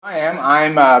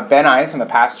I'm Ben Ice. I'm a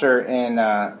pastor in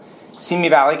Simi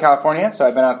Valley, California. So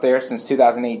I've been out there since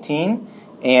 2018,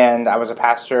 and I was a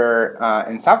pastor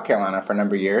in South Carolina for a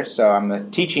number of years. So I'm the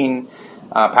teaching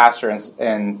pastor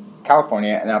in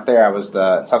California, and out there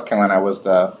South Carolina, I was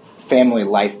the family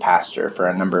life pastor for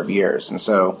a number of years. And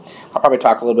so I'll probably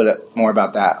talk a little bit more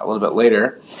about that a little bit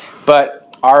later.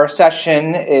 But our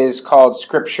session is called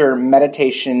Scripture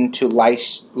Meditation to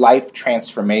Life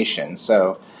Transformation.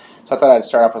 So I thought I'd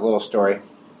start off with a little story.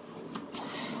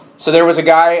 So there was a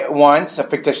guy once, a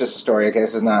fictitious story, okay,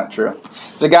 this is not true.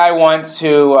 There's a guy once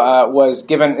who was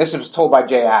given, this was told by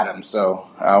Jay Adams, so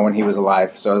when he was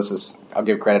alive, so I'll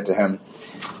give credit to him.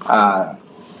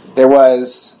 There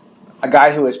was a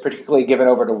guy who was particularly given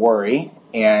over to worry,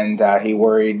 and he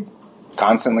worried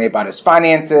constantly about his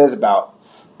finances, about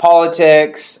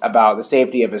politics, about the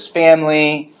safety of his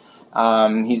family.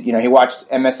 He watched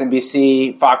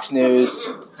MSNBC, Fox News,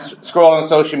 scrolled on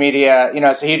social media,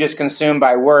 so he just consumed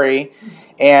by worry,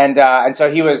 and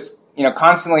so he was,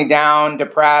 constantly down,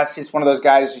 depressed. He's one of those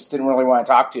guys who just didn't really want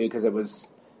to talk to because it was,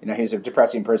 he was a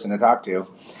depressing person to talk to,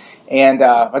 and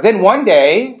but then one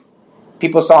day,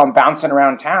 people saw him bouncing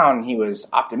around town. And he was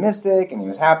optimistic and he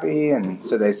was happy, and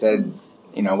so they said,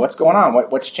 what's going on?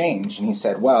 What's changed? And he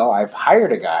said, well, I've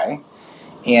hired a guy,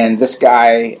 and this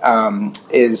guy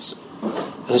is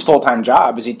his full-time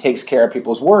job is he takes care of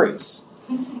people's worries.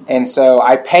 And so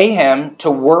I pay him to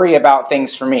worry about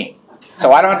things for me.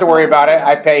 So I don't have to worry about it.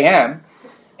 I pay him.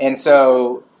 And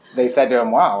so they said to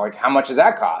him, wow, how much does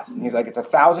that cost? And he's like, it's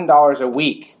 $1,000 a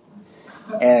week.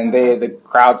 And the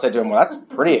crowd said to him, well, that's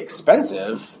pretty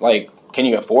expensive. Can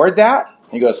you afford that?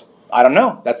 And he goes, I don't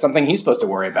know. That's something he's supposed to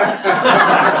worry about.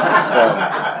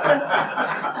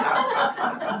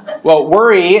 Well,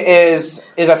 worry is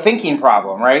a thinking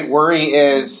problem, right? Worry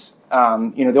is,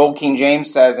 the old King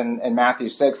James says in Matthew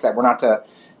 6 that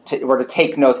we're to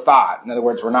take no thought. In other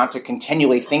words, we're not to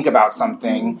continually think about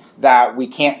something that we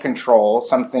can't control,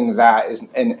 something that is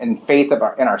in faith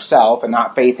in ourselves and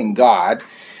not faith in God.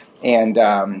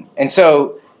 And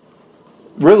so,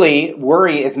 really,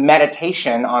 worry is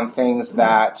meditation on things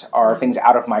that are things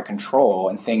out of my control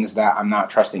and things that I'm not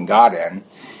trusting God in.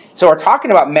 So we're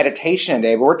talking about meditation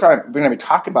today, but we're going to be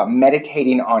talking about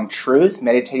meditating on truth,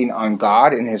 meditating on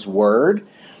God and His Word,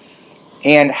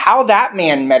 and how that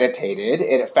man meditated.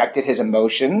 It affected his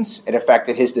emotions, it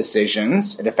affected his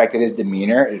decisions, it affected his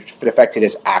demeanor, it affected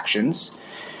his actions.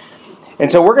 And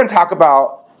so we're going to talk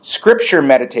about Scripture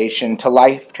meditation to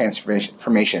life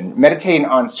transformation, meditating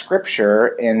on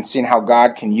Scripture and seeing how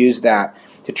God can use that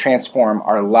to transform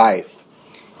our life.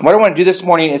 And what I want to do this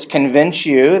morning is convince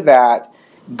you that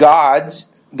God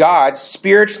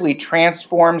spiritually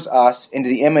transforms us into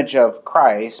the image of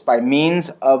Christ by means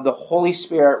of the Holy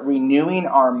Spirit renewing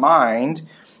our mind.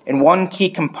 And one key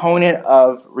component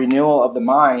of renewal of the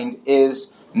mind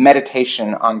is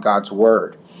meditation on God's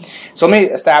Word. So let me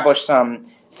establish some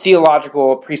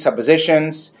theological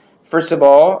presuppositions. First of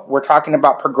all, we're talking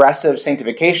about progressive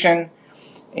sanctification.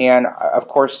 And of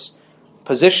course,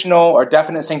 positional or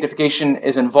definite sanctification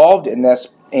is involved in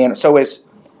this, and so is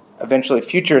eventually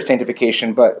future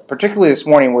sanctification, but particularly this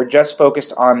morning, we're just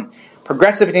focused on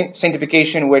progressive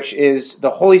sanctification, which is the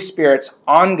Holy Spirit's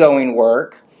ongoing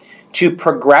work to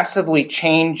progressively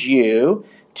change you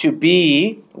to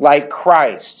be like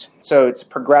Christ. So it's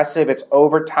progressive, it's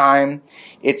over time,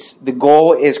 the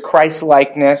goal is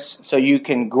Christ-likeness, so you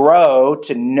can grow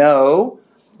to know,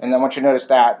 and I want you to notice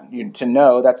that, to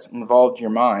know, that's involved your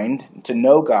mind, to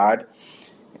know God,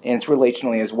 and it's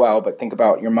relationally as well, but think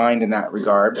about your mind in that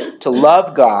regard. To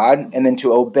love God, and then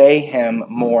to obey Him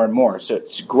more and more. So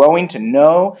it's growing to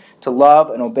know, to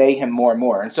love, and obey Him more and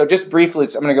more. And so just briefly,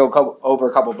 I'm going to go over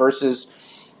a couple verses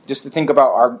just to think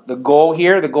about the goal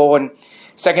here. The goal in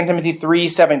 2 Timothy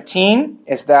 3:17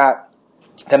 is that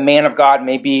the man of God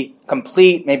may be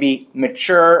complete, may be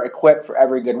mature, equipped for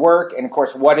every good work. And of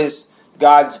course, what is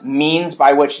God's means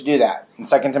by which to do that? In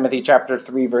 2 Timothy chapter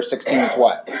 3, verse 16 is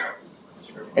what?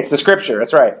 It's the Scripture,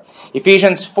 that's right.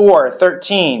 Ephesians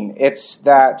 4:13, it's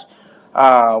that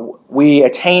we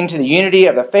attain to the unity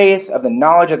of the faith, of the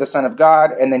knowledge of the Son of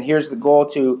God, and then here's the goal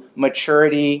to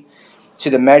maturity, to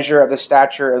the measure of the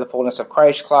stature of the fullness of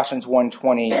Christ, Colossians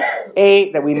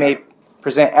 1:28, that we may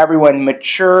present everyone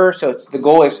mature. So the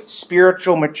goal is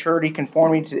spiritual maturity,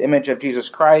 conforming to the image of Jesus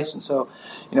Christ. And so,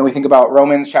 we think about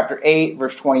Romans chapter 8,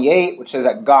 verse 28, which says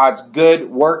that God's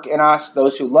good work in us,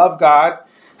 those who love God,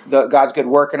 God's good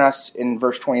work in us, in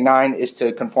verse 29, is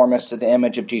to conform us to the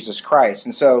image of Jesus Christ.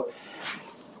 And so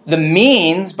the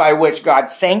means by which God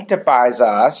sanctifies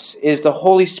us is the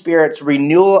Holy Spirit's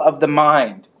renewal of the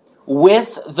mind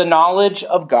with the knowledge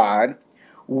of God,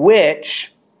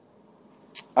 which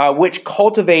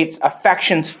cultivates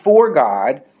affections for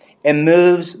God and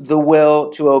moves the will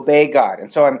to obey God. And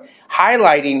so I'm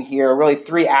highlighting here really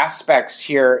three aspects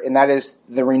here, and that is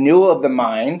the renewal of the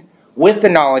mind with the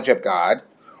knowledge of God,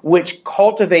 which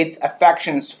cultivates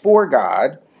affections for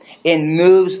God and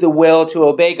moves the will to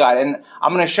obey God. And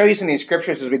I'm going to show you some of these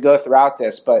scriptures as we go throughout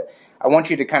this, but I want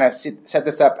you to kind of set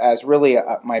this up as really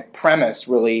my premise,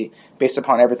 really based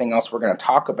upon everything else we're going to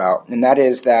talk about, and that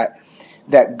is that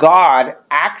God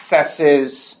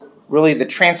accesses really the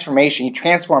transformation. He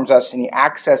transforms us and he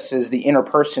accesses the inner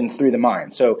person through the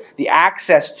mind. So the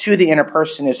access to the inner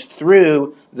person is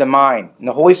through the mind. And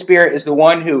the Holy Spirit is the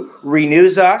one who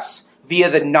renews us via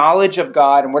the knowledge of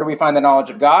God. And where do we find the knowledge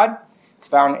of God? It's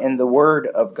found in the Word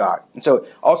of God. And so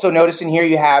also notice in here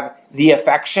you have the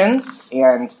affections.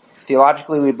 And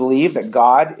theologically we believe that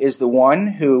God is the one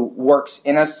who works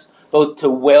in us both to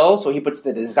will, so he puts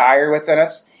the desire within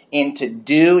us, and to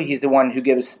do. He's the one who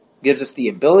gives us the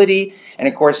ability. And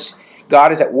of course,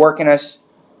 God is at work in us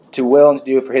to will and to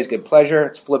do for his good pleasure.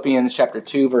 It's Philippians chapter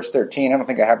 2, verse 13. I don't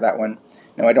think I have that one.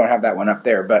 No, I don't have that one up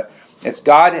there. But it's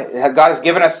God. God has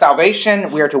given us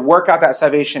salvation. We are to work out that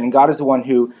salvation. And God is the one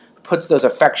who puts those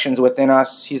affections within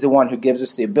us. He's the one who gives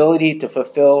us the ability to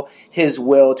fulfill his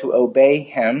will, to obey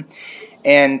him.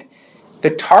 And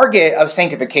the target of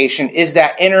sanctification is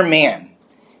that inner man.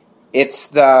 It's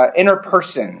the inner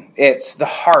person. It's the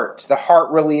heart. The heart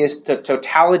really is the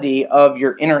totality of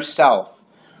your inner self.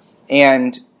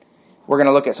 And we're going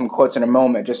to look at some quotes in a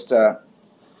moment. Just to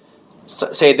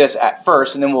say this at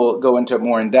first, and then we'll go into it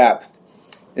more in depth.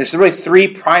 There's really three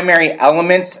primary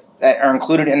elements that are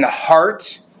included in the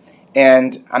heart.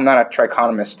 And I'm not a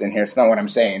trichotomist in here. It's not what I'm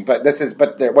saying. But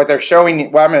what they're showing,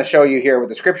 what I'm going to show you here, what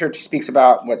the Scripture speaks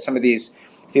about, what some of these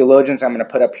theologians I'm going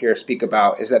to put up here speak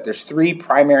about, is that there's three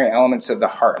primary elements of the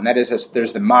heart, and that is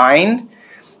there's the mind,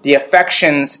 the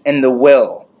affections, and the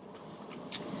will.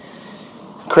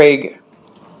 Craig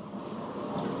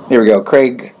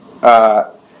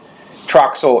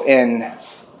Troxel in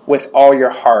With All Your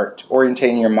Heart,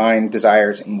 Orientating Your Mind,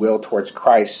 Desires, and Will Towards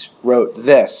Christ, wrote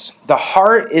this: the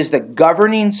heart is the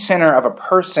governing center of a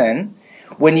person.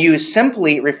 When used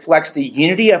simply, it reflects the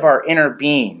unity of our inner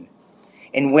being.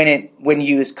 And when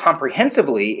used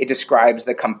comprehensively, it describes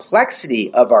the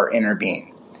complexity of our inner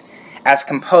being, as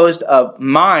composed of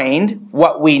mind,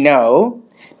 what we know,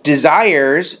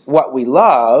 desires, what we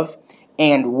love,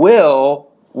 and will,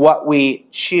 what we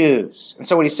choose. And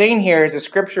so what he's saying here is the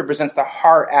Scripture presents the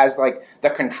heart as like the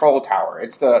control tower.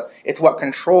 It's what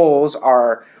controls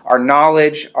our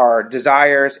knowledge, our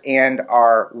desires, and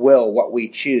our will, what we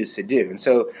choose to do.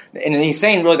 And he's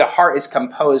saying really the heart is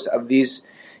composed of these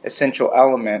essential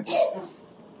elements.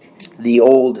 The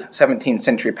old 17th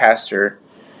century pastor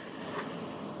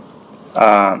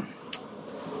John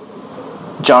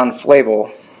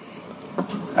Flavel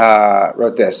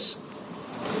wrote this: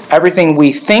 everything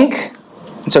we think,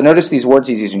 and so notice these words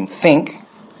he's using, think,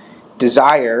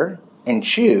 desire, and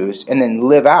choose, and then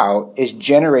live out, is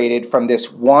generated from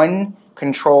this one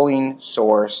controlling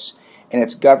source, and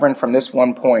it's governed from this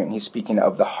one point. He's speaking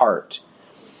of the heart.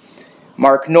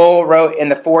 Mark Knoll wrote in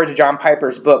the foreword to John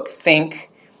Piper's book,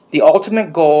 Think, the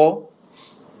ultimate goal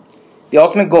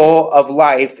of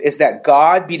life is that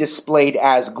God be displayed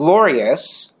as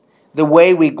glorious. The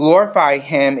way we glorify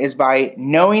him is by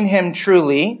knowing him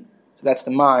truly, so that's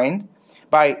the mind,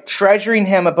 by treasuring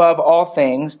him above all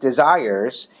things,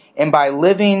 desires, and by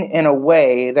living in a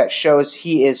way that shows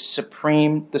he is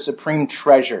supreme, the supreme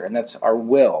treasure, and that's our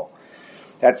will.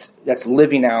 That's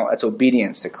living out, that's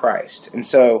obedience to Christ. And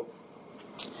so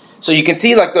you can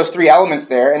see like those three elements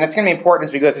there, and it's going to be important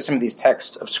as we go through some of these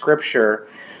texts of Scripture.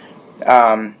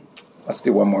 Let's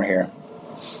do one more here.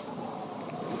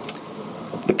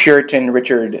 The Puritan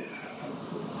Richard,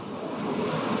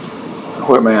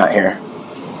 where am I at here?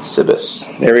 Sibbes.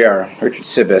 There we are. Richard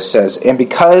Sibbes says, and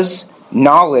because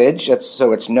knowledge,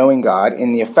 it's knowing God,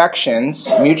 and the affections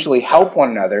mutually help one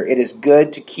another, it is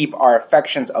good to keep our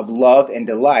affections of love and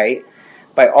delight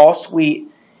by all sweet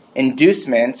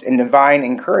inducements and divine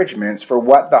encouragements, for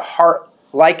what the heart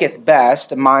liketh best,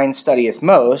 the mind studieth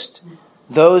most.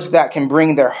 Those that can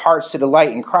bring their hearts to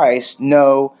delight in Christ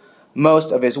know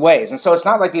most of his ways. And so it's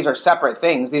not like these are separate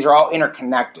things. These are all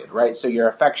interconnected, right? So your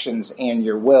affections and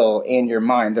your will and your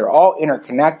mind, they're all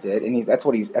interconnected, and that's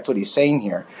what he's saying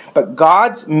here. But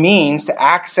God's means to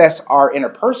access our inner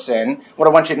person, what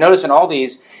I want you to notice in all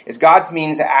these is God's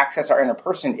means to access our inner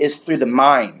person is through the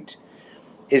mind.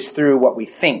 is through what we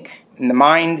think. And the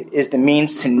mind is the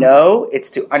means to know, it's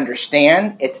to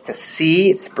understand, it's to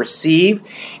see, it's to perceive.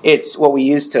 It's what we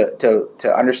use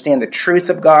to understand the truth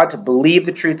of God, to believe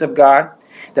the truth of God.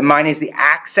 The mind is the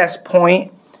access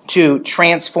point to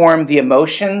transform the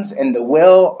emotions and the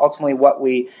will, ultimately what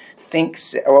we think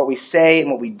or what we say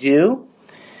and what we do.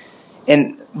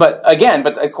 But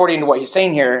according to what he's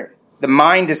saying here, the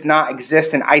mind does not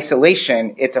exist in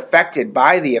isolation. It's affected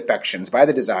by the affections, by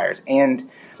the desires, and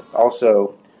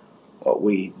also what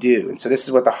we do. And so this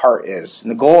is what the heart is.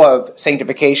 And the goal of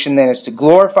sanctification then is to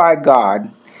glorify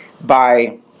God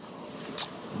by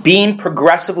being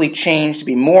progressively changed to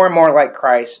be more and more like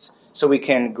Christ, so we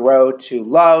can grow to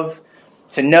love,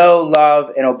 to know,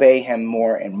 love, and obey him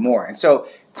more and more. And so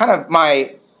kind of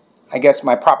my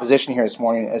proposition here this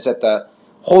morning is that the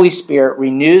Holy Spirit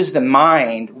renews the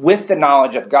mind with the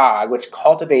knowledge of God, which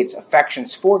cultivates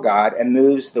affections for God and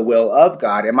moves the will of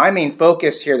God. And my main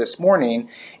focus here this morning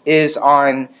is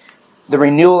on the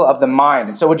renewal of the mind.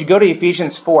 And so would you go to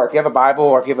Ephesians 4? If you have a Bible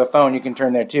or if you have a phone, you can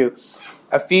turn there too.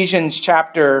 Ephesians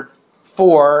chapter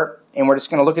 4, and we're just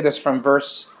going to look at this from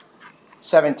verse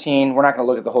 17. We're not going to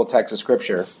look at the whole text of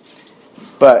Scripture.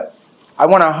 But I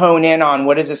want to hone in on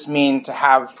what does this mean to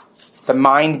have the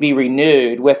mind be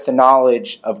renewed with the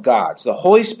knowledge of God. So the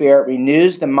Holy Spirit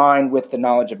renews the mind with the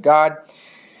knowledge of God.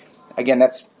 Again,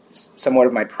 that's somewhat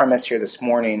of my premise here this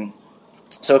morning.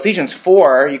 So Ephesians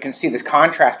 4, you can see this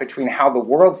contrast between how the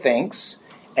world thinks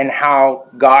and how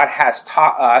God has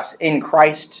taught us in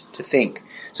Christ to think.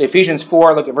 So Ephesians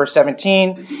 4, look at verse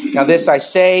 17. Now this I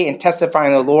say and testify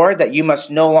in the Lord, that you must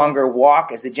no longer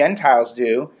walk as the Gentiles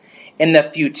do, in the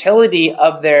futility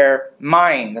of their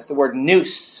mind. That's the word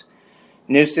nous.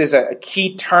 Nous is a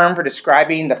key term for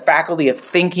describing the faculty of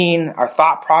thinking, our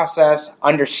thought process,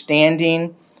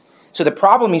 understanding. So the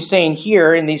problem he's saying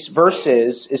here in these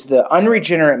verses is the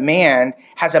unregenerate man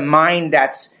has a mind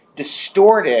that's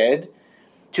distorted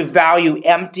to value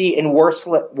empty and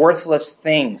worthless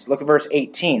things. Look at verse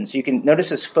 18. So you can notice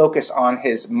his focus on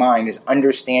his mind, his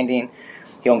understanding.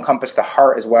 He'll encompass the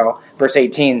heart as well. Verse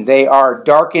 18, they are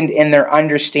darkened in their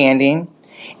understanding,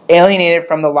 alienated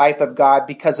from the life of God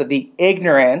because of the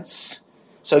ignorance.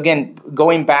 So again,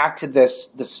 going back to this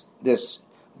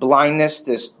blindness,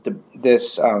 this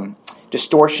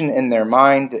distortion in their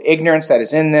mind, the ignorance that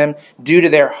is in them, due to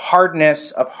their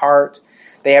hardness of heart,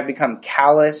 they have become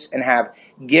callous and have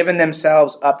given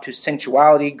themselves up to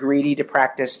sensuality, greedy to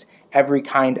practice every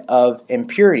kind of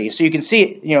impurity. So you can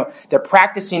see, they're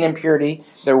practicing impurity.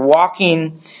 They're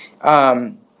walking.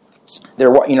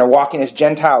 Walking as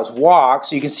Gentiles walk.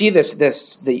 So you can see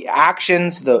the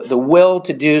actions, the will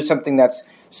to do something that's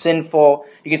sinful.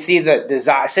 You can see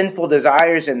the sinful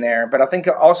desires in there. But I think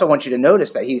I also want you to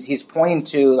notice that he's pointing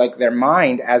to like their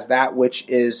mind as that which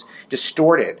is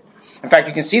distorted. In fact,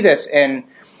 you can see this in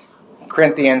 2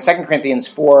 Corinthians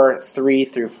 4, 3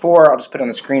 through 4. I'll just put it on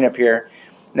the screen up here.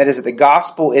 And that is that the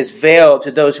gospel is veiled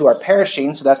to those who are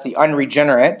perishing. So that's the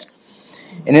unregenerate.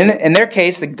 And in their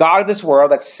case, the god of this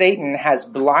world, that Satan, has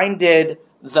blinded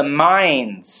the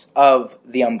minds of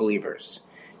the unbelievers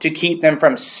to keep them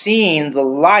from seeing the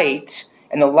light.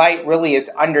 And the light really is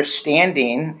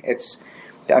understanding. It's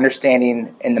the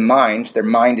understanding in the mind. Their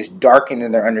mind is darkened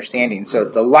in their understanding. So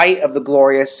the light of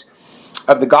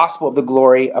the gospel of the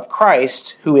glory of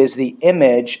Christ, who is the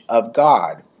image of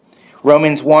God.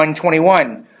 Romans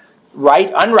 1:21.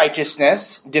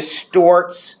 Unrighteousness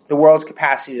distorts the world's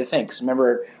capacity to think. So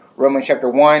remember, Romans chapter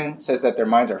 1 says that their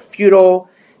minds are futile,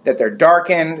 that they're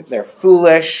darkened, they're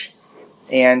foolish,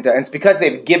 and it's because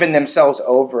they've given themselves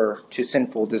over to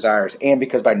sinful desires, and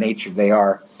because by nature they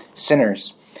are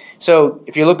sinners. So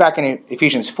if you look back in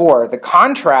Ephesians 4, the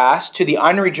contrast to the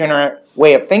unregenerate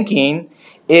way of thinking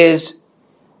is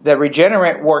the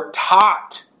regenerate were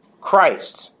taught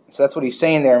Christ. So that's what he's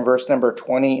saying there in verse number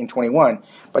 20 and 21.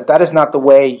 But that is not the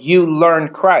way you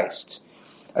learned Christ,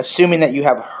 assuming that you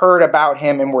have heard about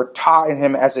him and were taught in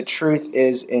him as the truth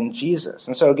is in Jesus.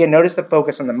 And so again, notice the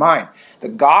focus on the mind. The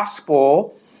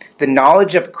gospel, the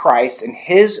knowledge of Christ and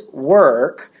his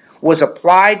work was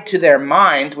applied to their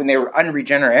minds when they were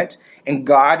unregenerate, and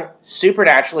God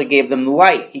supernaturally gave them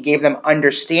light. He gave them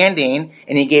understanding,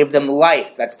 and he gave them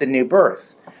life. That's the new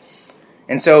birth.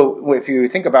 And so if you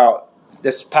think about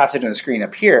this passage on the screen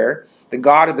up here, the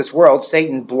god of this world,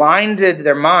 Satan, blinded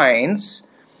their minds,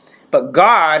 but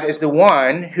God is the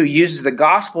one who uses the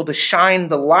gospel to shine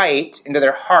the light into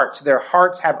their hearts. Their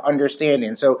hearts have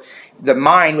understanding. So the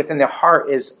mind within the heart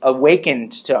is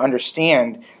awakened to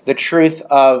understand the truth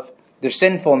of their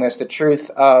sinfulness, the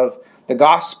truth of the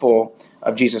gospel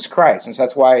of Jesus Christ. And so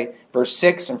that's why verse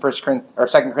 6 in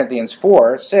 2 Corinthians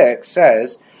 4:6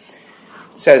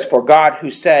 says, "For God who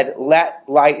said, 'Let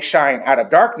light shine out of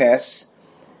darkness,'"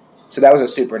 so that was a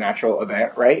supernatural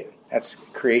event, right? That's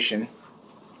creation,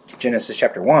 Genesis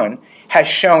chapter 1, "has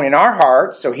shown in our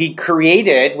hearts," so he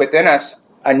created within us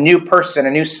a new person,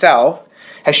 a new self,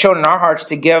 "has shown in our hearts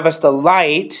to give us the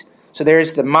light," so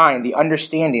there's the mind, the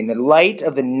understanding, the light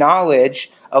of the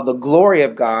knowledge of the glory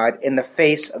of God in the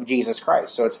face of Jesus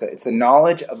Christ. So it's the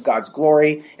knowledge of God's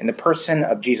glory in the person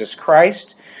of Jesus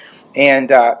Christ. And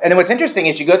then what's interesting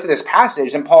is you go through this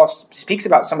passage, and Paul speaks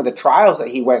about some of the trials that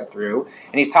he went through,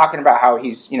 and he's talking about how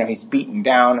he's beaten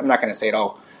down. I'm not going to say it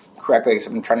all correctly, because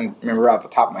I'm trying to remember off the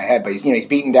top of my head, but he's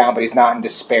beaten down, but he's not in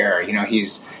despair.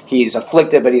 He's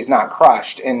afflicted, but he's not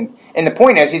crushed. And the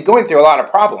point is, he's going through a lot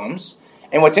of problems.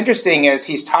 And what's interesting is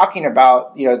he's talking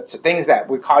about things that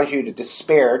would cause you to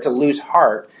despair, to lose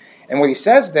heart. And what he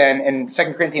says then in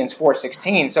 2 Corinthians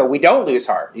 4:16, so we don't lose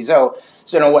heart.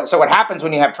 So what happens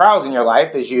when you have trials in your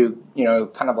life is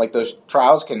kind of like those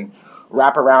trials can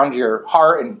wrap around your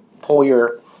heart and pull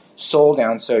your soul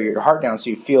down, so your heart down, so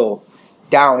you feel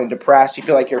down and depressed. You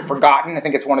feel like you're forgotten. I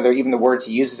think it's one of even the words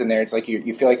he uses in there. It's like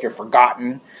you feel like you're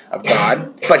forgotten of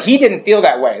God. But he didn't feel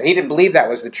that way. He didn't believe that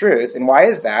was the truth. And why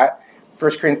is that?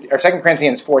 2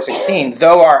 Corinthians 4:16,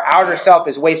 "Though our outer self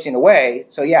is wasting away,"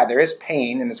 so there is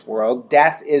pain in this world.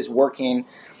 Death is working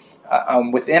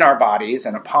within our bodies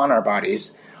and upon our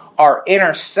bodies. Our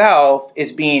inner self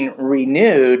is being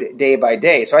renewed day by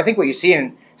day. So I think what you see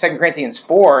in 2 Corinthians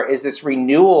 4 is this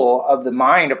renewal of the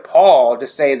mind of Paul to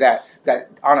say that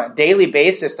on a daily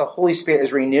basis, the Holy Spirit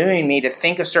is renewing me to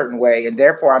think a certain way, and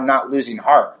therefore I'm not losing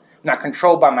heart. I'm not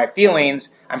controlled by my feelings.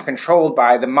 I'm controlled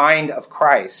by the mind of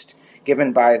Christ,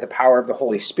 given by the power of the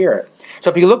Holy Spirit.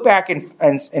 So if you look back in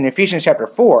Ephesians chapter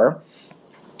 4,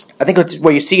 I think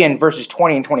what you see in verses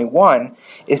 20 and 21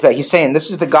 is that he's saying this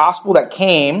is the gospel that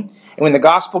came, and when the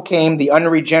gospel came, the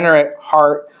unregenerate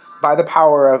heart, by the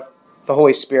power of the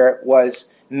Holy Spirit, was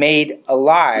made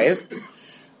alive.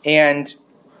 And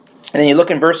then you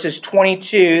look in verses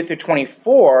 22 through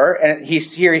 24, and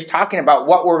he's talking about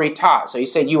what were we taught. So he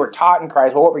said you were taught in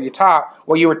Christ. Well, what were you taught?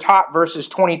 Well, you were taught verses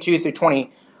 22 through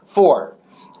 24.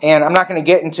 And I'm not going to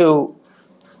get into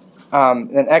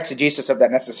an exegesis of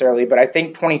that necessarily, but I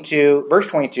think verse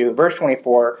 22, verse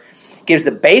 24 gives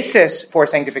the basis for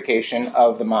sanctification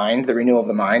of the mind, the renewal of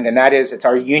the mind, and that is it's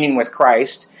our union with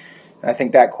Christ. And I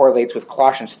think that correlates with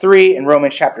Colossians 3 and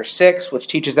Romans chapter 6, which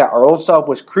teaches that our old self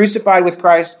was crucified with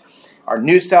Christ. Our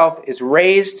new self is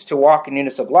raised to walk in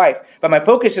newness of life. But my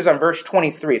focus is on verse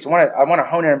 23. So I want to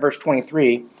hone in on verse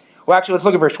 23. Well, actually, let's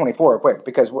look at verse 24 real quick,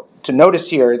 because to notice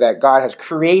here that God has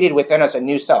created within us a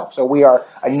new self. So we are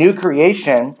a new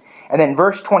creation. And then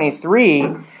verse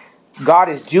 23, God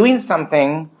is doing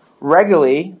something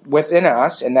regularly within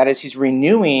us, and that is he's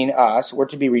renewing us. We're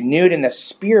to be renewed in the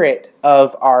spirit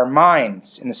of our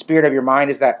minds. And the spirit of your mind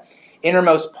is that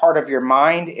innermost part of your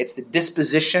mind. It's the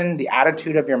disposition, the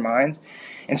attitude of your mind.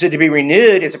 And so to be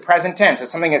renewed is a present tense.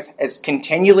 It's something that's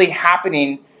continually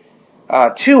happening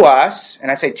to us.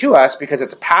 And I say to us because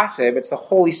it's passive. It's the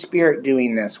Holy Spirit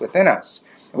doing this within us.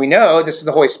 And we know this is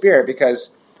the Holy Spirit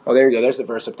because, oh, there you go. There's the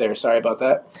verse up there. Sorry about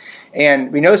that.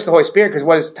 And we know it's the Holy Spirit because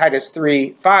what does Titus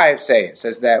 3:5 say? It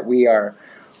says that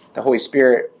the Holy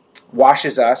Spirit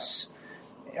washes us.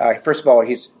 First of all,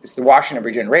 it's the washing of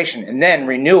regeneration, and then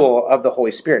renewal of the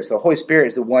Holy Spirit. So the Holy Spirit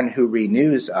is the one who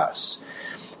renews us.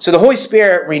 So the Holy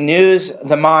Spirit renews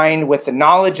the mind with the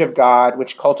knowledge of God,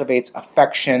 which cultivates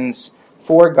affections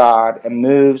for God and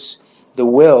moves the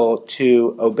will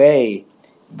to obey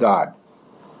God.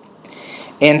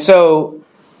 And so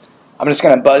I'm just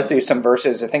going to buzz through some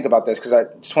verses to think about this because I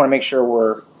just want to make sure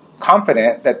we're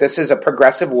confident that this is a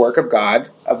progressive work of God,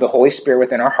 of the Holy Spirit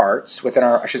within our hearts, within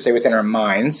our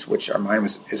minds, which our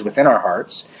mind is within our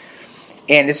hearts.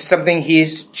 And this is something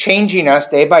He's changing us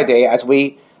day by day as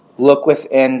we look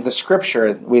within the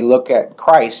Scripture. We look at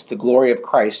Christ, the glory of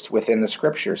Christ within the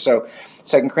Scripture. So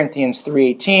 2 Corinthians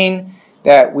 3:18,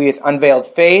 that we with unveiled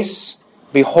face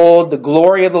behold the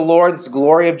glory of the Lord, the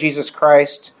glory of Jesus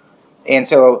Christ. And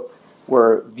so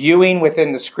we're viewing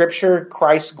within the Scripture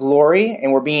Christ's glory,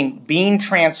 and we're being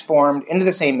transformed into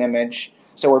the same image.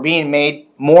 So we're being made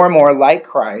more and more like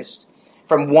Christ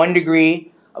from one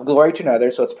degree of glory to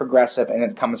another. So it's progressive, and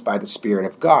it comes by the Spirit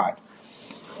of God.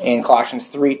 In Colossians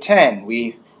 3:10,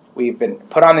 we've been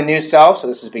put on the new self. So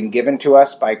this has been given to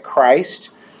us by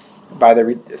Christ,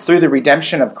 through the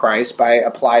redemption of Christ,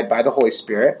 applied by the Holy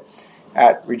Spirit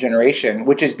at regeneration,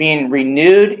 which is being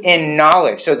renewed in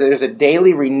knowledge. So there's a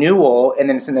daily renewal, and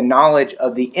then it's in the knowledge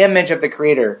of the image of the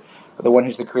Creator, the one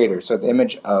who's the creator, so the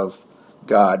image of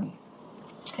God.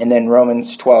 And then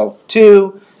Romans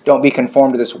 12:2, don't be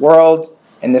conformed to this world.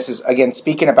 And this is, again,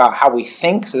 speaking about how we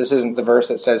think. So this isn't the verse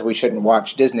that says we shouldn't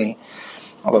watch Disney.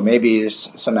 Although maybe there's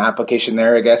some application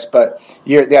there, I guess. But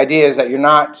the idea is that you're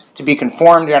not to be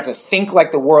conformed. You're not to think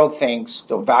like the world thinks.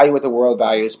 Don't value what the world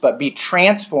values. But be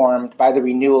transformed by the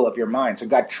renewal of your mind. So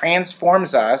God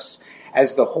transforms us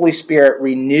as the Holy Spirit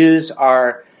renews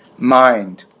our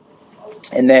mind.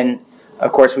 And then,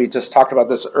 of course, we just talked about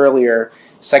this earlier,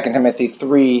 2 Timothy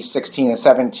 3:16 and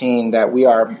 17, that we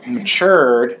are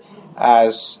matured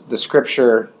as the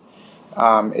Scripture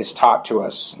is taught to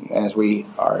us, as we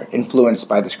are influenced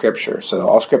by the Scripture. So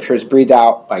all Scripture is breathed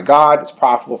out by God. It's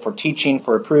profitable for teaching,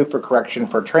 for reproof, for correction,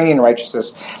 for training in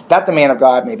righteousness, that the man of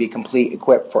God may be complete,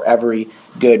 equipped for every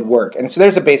good work. And so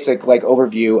there's a basic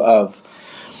overview of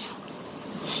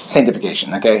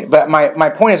sanctification, okay? But my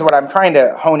point is, what I'm trying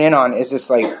to hone in on is this,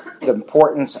 the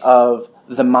importance of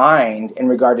the mind in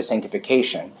regard to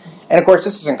sanctification. And of course,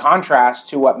 this is in contrast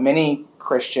to what many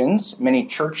Christians, many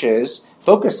churches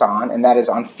focus on, and that is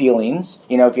on feelings.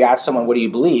 If you ask someone, what do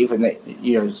you believe?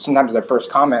 And sometimes their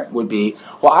first comment would be,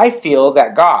 well, I feel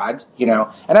that God, and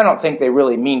I don't think they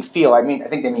really mean feel. I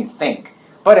think they mean think.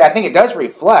 But I think it does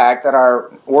reflect that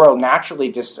our world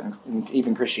naturally, just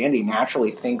even Christianity,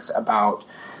 naturally thinks about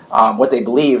what they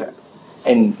believe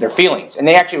in their feelings. And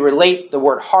they actually relate the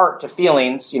word heart to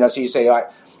feelings. So you say,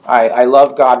 I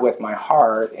love God with my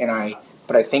heart,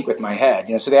 but I think with my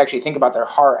head. So they actually think about their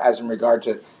heart as in regard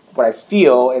to what I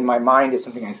feel, and my mind is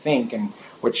something I think, and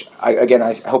which,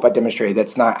 I hope I demonstrated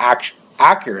that's not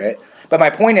accurate. But my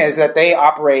point is that they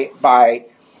operate by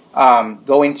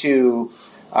going to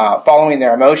following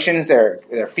their emotions,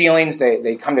 their feelings.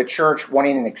 They come to church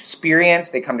wanting an experience.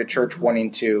 They come to church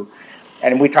wanting to,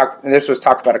 and this was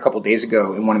talked about a couple days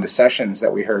ago in one of the sessions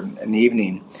that we heard in the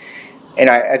evening. And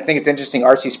I think it's interesting,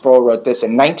 R.C. Sproul wrote this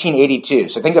in 1982.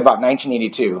 So think about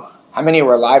 1982. How many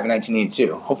were alive in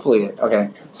 1982? Hopefully, okay,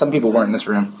 some people weren't in this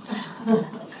room.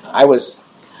 I was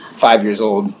 5 years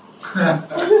old,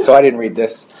 so I didn't read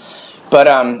this. But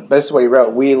this is what he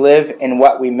wrote. We live in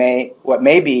what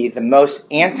may be the most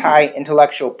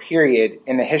anti-intellectual period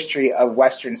in the history of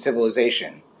Western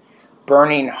civilization.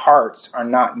 Burning hearts are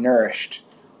not nourished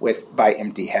by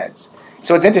empty heads.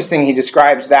 So it's interesting, he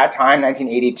describes that time,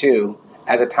 1982,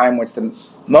 as a time when it's the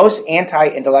most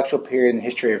anti-intellectual period in the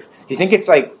history of... Do you think it's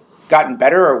gotten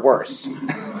better or worse?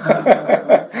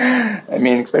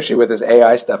 Especially with this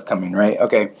AI stuff coming, right?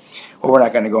 Okay, well, we're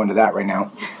not going to go into that right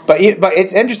now. But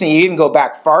it's interesting, you even go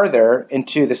back farther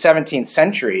into the 17th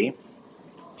century,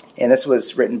 and this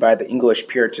was written by the English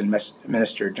Puritan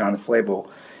minister John Flavel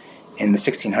in the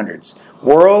 1600s.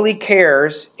 Worldly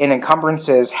cares and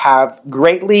encumbrances have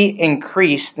greatly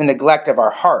increased the neglect of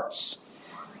our hearts.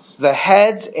 The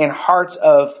heads and hearts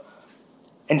of...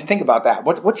 And think about that.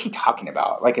 What's he talking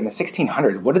about? In the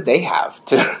 1600s, what did they have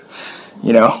to,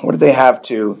 what did they have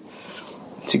to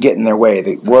get in their way?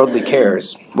 The worldly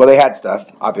cares. Well, they had stuff.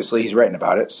 Obviously, he's writing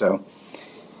about it. So,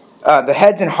 the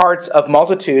heads and hearts of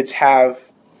multitudes have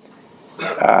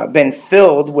been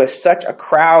filled with such a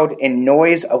crowd and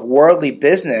noise of worldly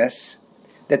business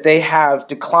that they have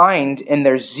declined in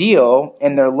their zeal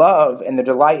and their love and their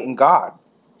delight in God,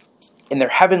 in their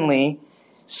heavenly,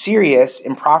 serious,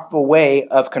 and profitable way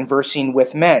of conversing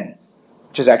with men,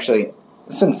 which is actually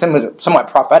somewhat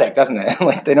prophetic, doesn't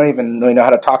it? They don't even really know how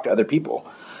to talk to other people.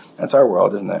 That's our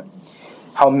world, isn't it?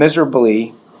 How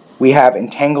miserably we have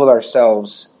entangled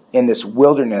ourselves in this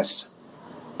wilderness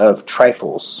of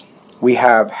trifles. We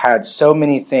have had so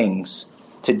many things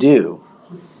to do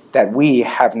that we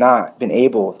have not been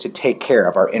able to take care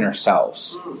of our inner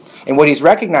selves. And what he's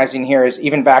recognizing here is,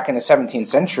 even back in the 17th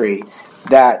century,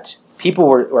 that people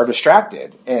were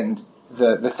distracted, and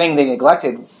the thing they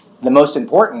neglected, the most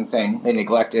important thing they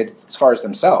neglected as far as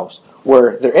themselves,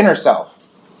 were their inner self,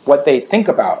 what they think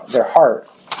about, their heart.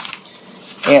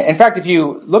 And in fact, if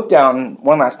you look down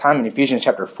one last time in Ephesians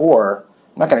chapter 4,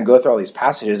 I'm not going to go through all these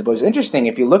passages, but it's interesting,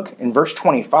 if you look in verse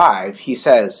 25, he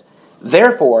says,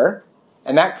 therefore,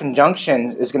 and that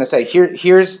conjunction is going to say,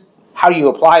 here's how you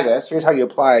apply this, here's how you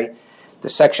apply the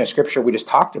section of Scripture we just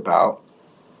talked about.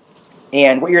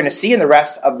 And what you're going to see in the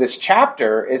rest of this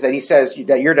chapter is that he says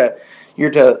that you're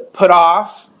to put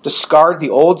off, discard the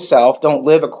old self, don't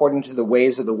live according to the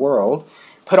ways of the world,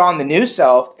 put on the new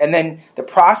self, and then the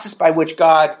process by which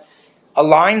God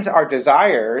aligns our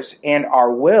desires and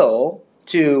our will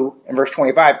to, in verse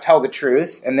 25, tell the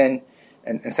truth, and then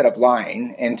instead of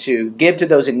lying, and to give to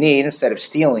those in need instead of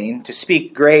stealing, to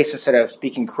speak grace instead of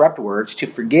speaking corrupt words, to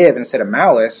forgive instead of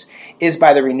malice, is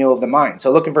by the renewal of the mind.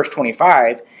 So look in verse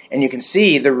 25, And you can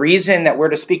see the reason that we're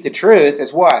to speak the truth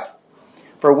is what?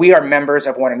 For we are members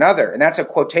of one another. And that's a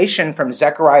quotation from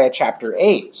Zechariah chapter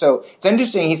 8. So it's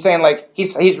interesting. He's saying, like,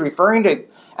 he's referring to,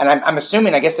 and I'm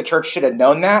assuming, I guess the church should have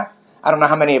known that. I don't know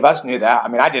how many of us knew that. I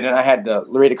mean, I didn't. I had to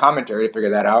read a commentary to figure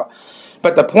that out.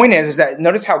 But the point is that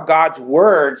notice how God's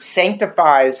word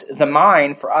sanctifies the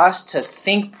mind for us to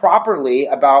think properly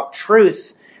about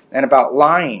truth and about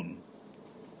lying.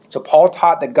 So Paul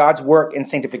taught that God's work in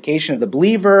sanctification of the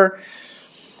believer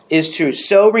is to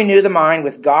so renew the mind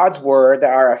with God's word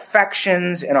that our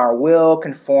affections and our will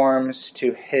conforms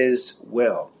to his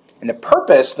will. And the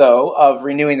purpose, though, of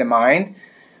renewing the mind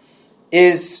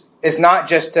is not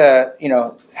just to,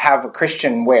 have a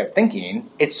Christian way of thinking.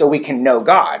 It's so we can know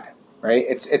God, right?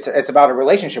 It's about a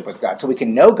relationship with God. So we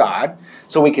can know God,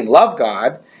 so we can love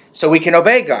God, so we can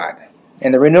obey God.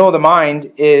 And the renewal of the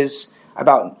mind is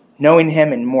about knowing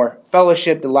him in more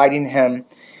fellowship, delighting him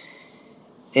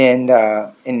in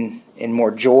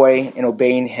more joy, and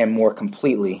obeying him more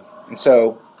completely. And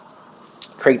so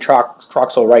Craig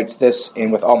Troxel writes this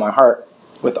in With All My Heart,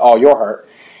 with all your heart.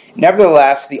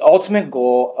 Nevertheless, the ultimate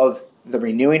goal of the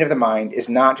renewing of the mind is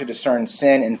not to discern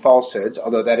sin and falsehoods,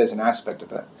 although that is an aspect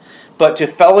of it, but to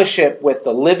fellowship with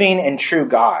the living and true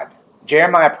God.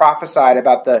 Jeremiah prophesied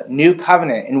about the new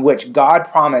covenant in which God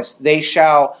promised they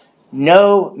shall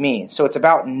know me. So it's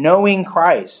about knowing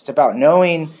Christ. It's about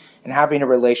knowing and having a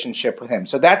relationship with him.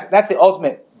 So that's the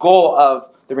ultimate goal of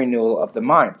the renewal of the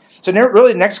mind. So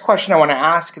really the next question I want to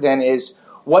ask then is,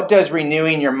 what does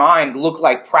renewing your mind look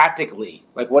like practically?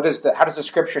 Like how does the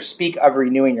scripture speak of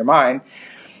renewing your mind?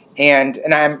 And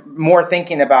I'm more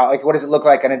thinking about, like, what does it look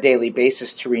like on a daily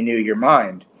basis to renew your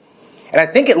mind? And I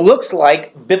think it looks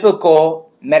like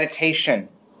biblical meditation.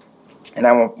 And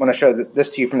I want to show this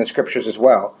to you from the scriptures as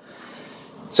well.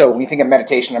 So when you think of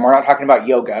meditation, and we're not talking about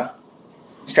yoga,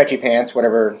 stretchy pants,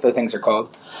 whatever those things are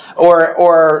called,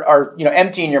 or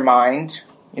emptying your mind,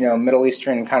 Middle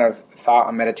Eastern kind of thought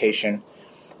on meditation.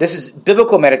 This is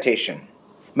biblical meditation.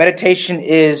 Meditation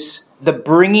is the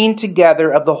bringing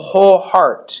together of the whole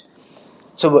heart.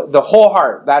 So the whole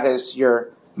heart, that is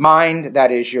your mind,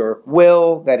 that is your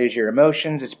will, that is your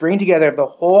emotions. It's bringing together of the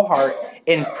whole heart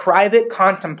in private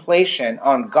contemplation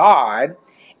on God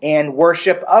and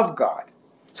worship of God.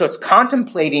 So it's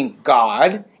contemplating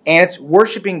God and it's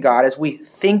worshiping God as we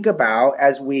think about,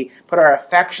 as we put our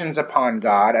affections upon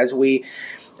God, as we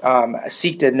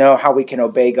seek to know how we can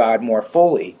obey God more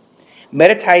fully.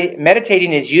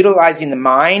 Meditating is utilizing the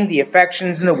mind, the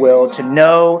affections, and the will to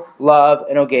know, love,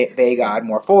 and obey God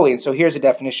more fully. And so here's a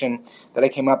definition that I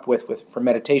came up with for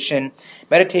meditation.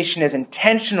 Meditation is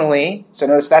intentionally, so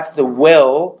notice that's the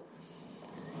will,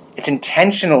 it's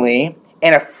intentionally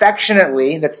and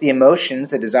affectionately, that's the emotions,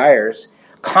 the desires,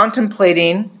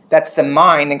 contemplating, that's the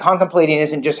mind, and contemplating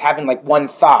isn't just having like one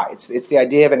thought. It's the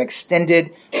idea of an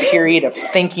extended period of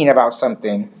thinking about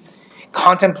something.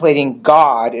 Contemplating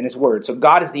God in his word. So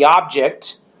God is the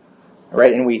object,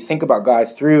 right? And we think about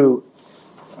God through,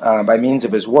 by means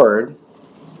of his word.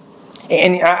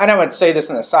 And I would say this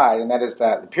on the side, and that is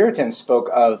that the Puritans spoke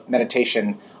of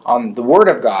meditation on the word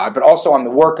of God, but also on the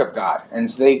work of God. And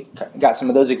so they got some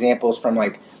of those examples from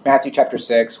like Matthew chapter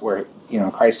 6, where,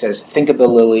 Christ says, think of the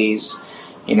lilies,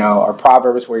 or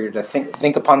Proverbs where you're to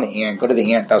think upon the ant, go to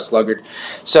the ant, thou sluggard.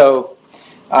 So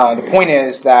the point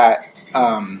is that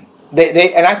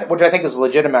which I think is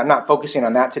legitimate. I'm not focusing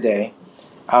on that today,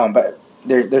 but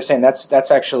they're saying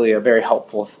that's actually a very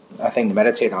helpful thing to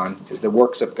meditate on, is the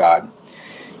works of God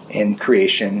in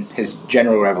creation, his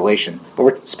general revelation. But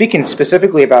we're speaking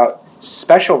specifically about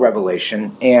special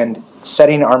revelation and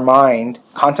setting our mind,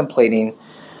 contemplating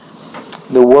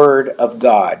the Word of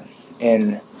God,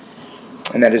 and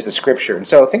that is the Scripture. And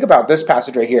so think about this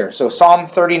passage right here. So Psalm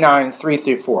 39,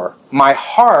 3-4. My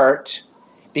heart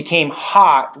became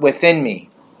hot within me.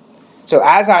 So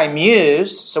as I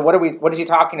mused, so what is he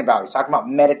talking about? He's talking about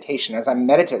meditation. As I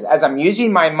meditate, as I'm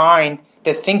using my mind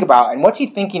to think about, and what's he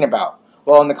thinking about?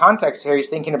 Well, in the context here, he's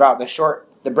thinking about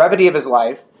the brevity of his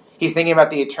life. He's thinking about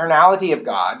the eternality of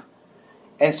God.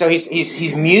 And so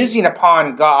he's musing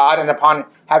upon God and upon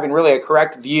having really a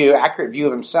correct view, accurate view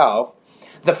of himself.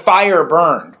 The fire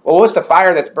burned. Well, what's the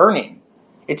fire that's burning?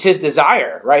 It's his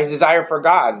desire, right? His desire for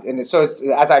God. And so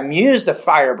as I mused, the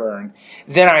fire burned.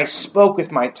 Then I spoke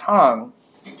with my tongue.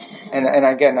 And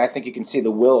again, I think you can see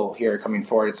the will here coming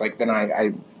forward. It's like, then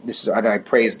I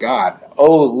praise God.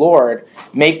 Oh, Lord,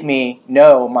 make me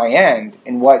know my end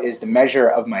and what is the measure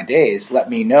of my days. Let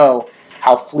me know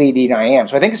how fleeting I am.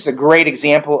 So I think this is a great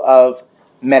example of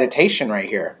meditation right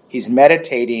here. He's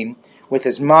meditating with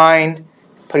his mind,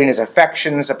 putting his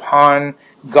affections upon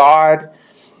God,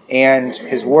 and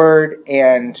His Word,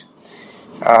 and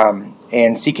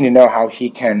seeking to know how he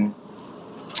can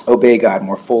obey God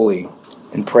more fully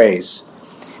in praise.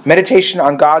 Meditation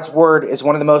on God's Word is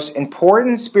one of the most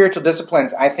important spiritual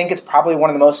disciplines. I think it's probably one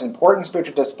of the most important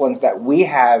spiritual disciplines that we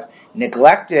have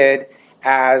neglected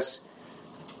as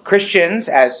Christians,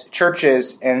 as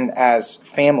churches, and as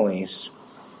families.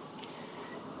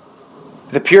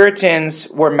 The Puritans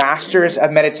were masters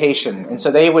of meditation, and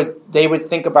so they would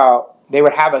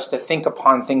have us to think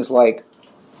upon things like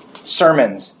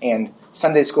sermons and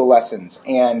Sunday school lessons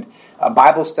and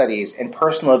Bible studies and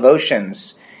personal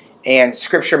devotions and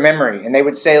scripture memory. And they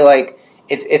would say, like,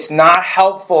 it's not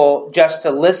helpful just to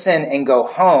listen and go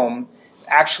home.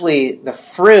 Actually, the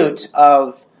fruit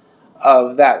of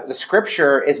that, the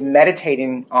scripture, is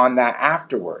meditating on that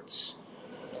afterwards.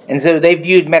 And so they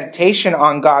viewed meditation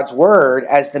on God's Word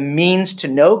as the means to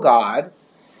know God,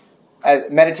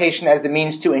 meditation as the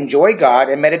means to enjoy God,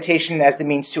 and meditation as the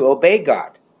means to obey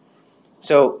God.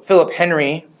 So Philip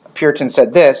Henry, a Puritan,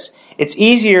 said this: "It's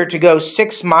easier to go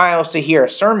 6 miles to hear a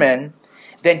sermon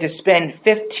than to spend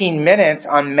 15 minutes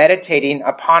on meditating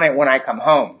upon it when I come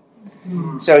home."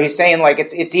 So he's saying, like,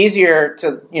 it's easier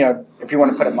to, if you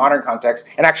want to put it in modern context,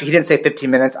 and actually he didn't say 15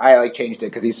 minutes, I changed it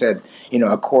because he said,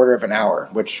 a quarter of an hour,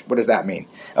 which, what does that mean?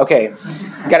 Okay,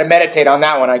 got to meditate on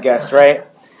that one, I guess, right?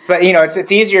 But,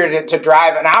 it's easier to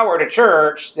drive an hour to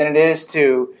church than it is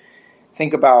to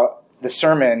think about the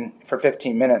sermon for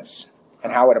 15 minutes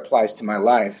and how it applies to my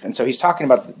life. And so he's talking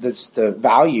about the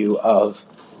value of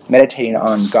meditating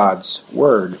on God's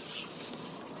Word.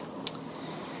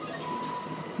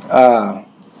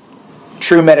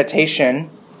 True meditation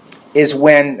is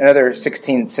when, another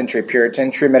 16th century Puritan,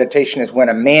 true meditation is when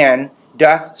a man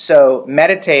doth so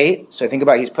meditate, so think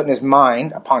about he's putting his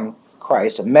mind upon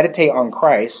Christ, so meditate on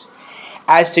Christ,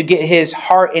 as to get his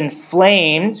heart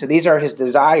inflamed, so these are his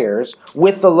desires,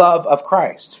 with the love of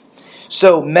Christ.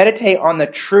 So meditate on the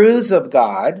truths of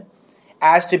God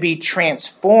as to be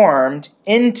transformed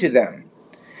into them.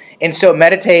 And so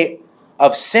meditate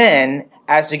of sin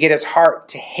as to get his heart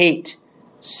to hate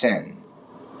sin.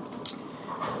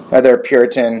 Another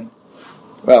Puritan,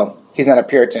 well, he's not a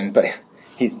Puritan, but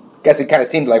I guess he kind of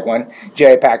seemed like one,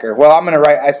 J.I. Packer. Well, I'm going to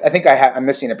write, I think I'm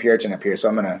missing a Puritan up here, so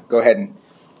I'm going to go ahead and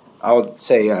I'll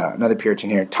say another Puritan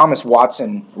here. Thomas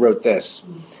Watson wrote this.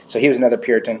 So he was another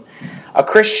Puritan. "A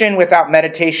Christian without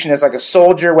meditation is like a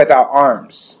soldier without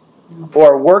arms,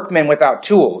 or a workman without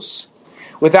tools.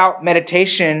 Without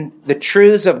meditation, the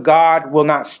truths of God will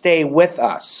not stay with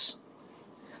us.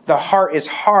 The heart is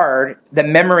hard, the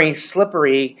memory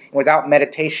slippery, and without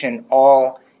meditation,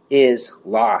 all is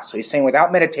lost." So he's saying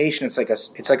without meditation, it's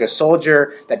like a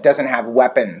soldier that doesn't have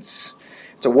weapons.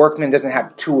 It's a workman that doesn't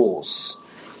have tools.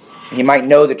 He might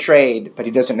know the trade, but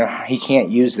he can't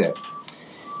use it.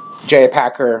 J.I.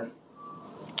 Packer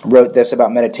wrote this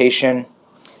about meditation.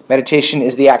 "Meditation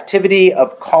is the activity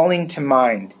of calling to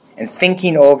mind and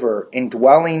thinking over and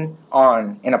dwelling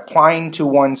on and applying to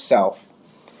oneself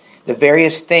the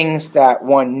various things that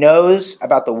one knows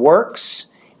about the works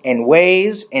and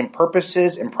ways and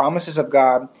purposes and promises of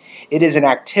God. It is an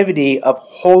activity of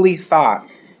holy thought,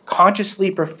 consciously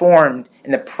performed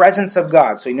in the presence of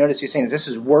God." So you notice he's saying this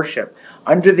is worship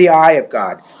under the eye of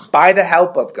God, by the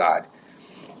help of God,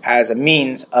 as a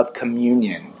means of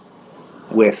communion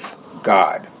with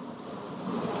God.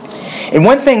 And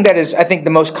one thing that is, I think,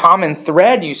 the most common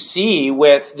thread you see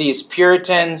with these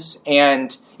Puritans,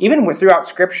 and even throughout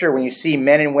Scripture, when you see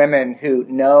men and women who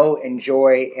know,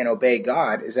 enjoy, and obey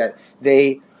God, is that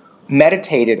they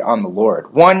meditated on the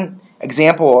Lord. One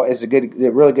example is a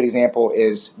really good example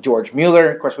is George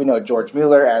Mueller. Of course, we know George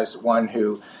Mueller as one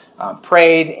who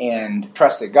prayed and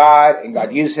trusted God, and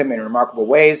God used him in remarkable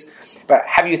ways. But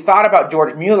have you thought about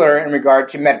George Mueller in regard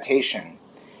to meditation?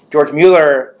 George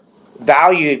Mueller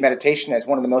valued meditation as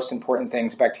one of the most important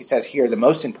things. In fact, he says here, the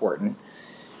most important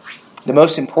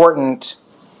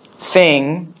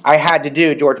thing I had to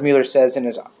do, George Mueller says in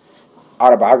his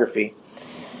autobiography,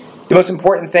 the most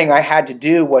important thing I had to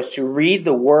do was to read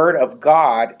the Word of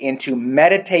God and to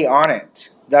meditate on it.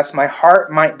 Thus my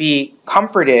heart might be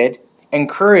comforted,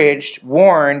 encouraged,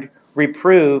 warned,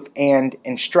 reproved, and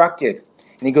instructed.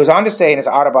 And he goes on to say in his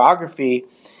autobiography,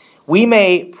 "We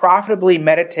may profitably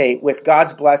meditate with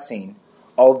God's blessing,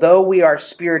 although we are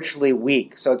spiritually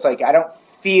weak." So it's like, I don't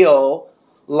feel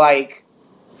like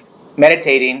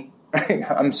meditating.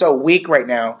 I'm so weak right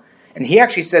now. And he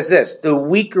actually says this: the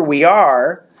weaker we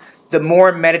are, the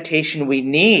more meditation we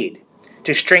need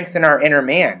to strengthen our inner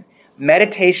man.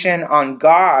 Meditation on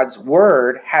God's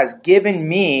Word has given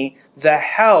me the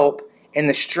help and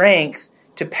the strength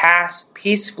to pass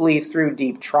peacefully through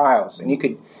deep trials. And you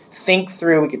could think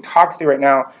through, we could talk through right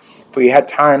now, if we had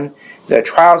time, the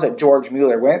trials that George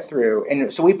Mueller went through.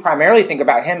 And so we primarily think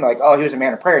about him like, oh, he was a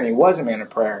man of prayer, and he was a man of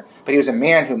prayer. But he was a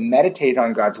man who meditated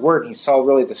on God's word, and he saw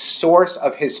really the source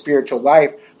of his spiritual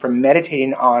life from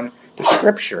meditating on the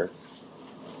Scripture.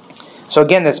 So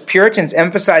again, the Puritans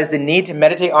emphasized the need to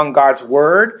meditate on God's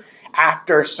word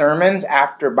after sermons,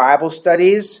 after Bible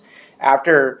studies,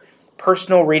 after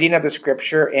personal reading of the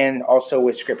Scripture, and also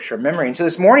with Scripture memory. And so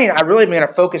this morning, I really am going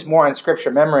to focus more on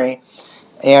Scripture memory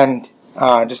and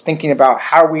just thinking about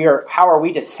how are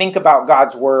we to think about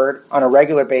God's word on a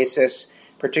regular basis,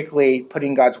 particularly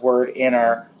putting God's word in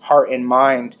our heart and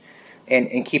mind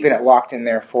and keeping it locked in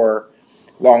there for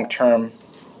long term.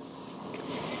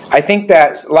 I think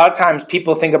that a lot of times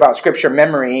people think about Scripture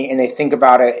memory and they think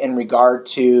about it in regard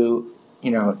to,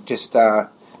 just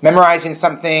memorizing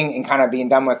something and kind of being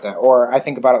done with it. Or I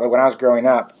think about it like when I was growing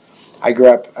up. I grew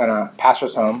up in a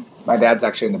pastor's home. My dad's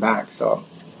actually in the back, so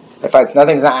if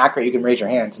nothing's not accurate, you can raise your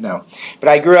hand. No. But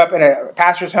I grew up in a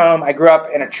pastor's home. I grew up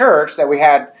in a church that we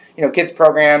had, kids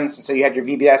programs. And so you had your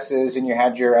VBSs and you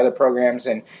had your other programs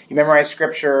and you memorized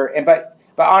Scripture. But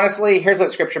honestly, here's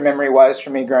what Scripture memory was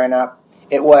for me growing up.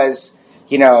 It was,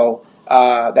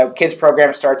 that kids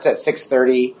program starts at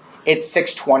 6:30. It's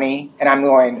 6:20, and I'm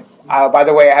going, by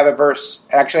the way, I have a verse.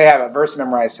 Actually, I have a verse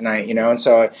memorized tonight, and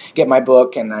so I get my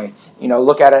book and I,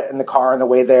 look at it in the car on the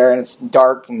way there, and it's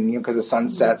dark, and because the sun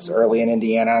sets early in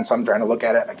Indiana, and so I'm trying to look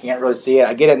at it. I can't really see it.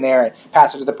 I get in there, I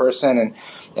pass it to the person,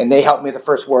 and they help me with the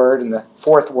first word and the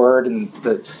fourth word and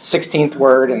the 16th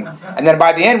word, and then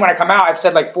by the end, when I come out, I've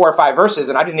said like 4 or 5 verses,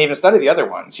 and I didn't even study the other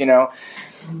ones,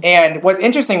 And what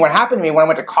happened to me when I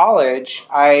went to college,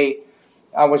 I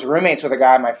was roommates with a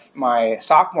guy my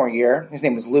sophomore year. His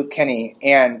name was Luke Kinney,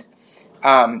 and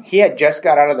he had just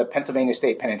got out of the Pennsylvania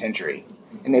State Penitentiary,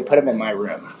 and they put him in my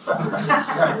room.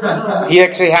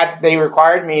 They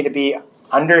required me to be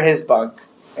under his bunk,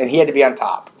 and he had to be on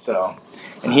top.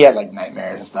 And he had like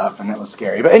nightmares and stuff, and it was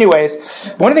scary. But anyways,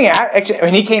 one thing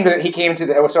he came to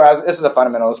this is a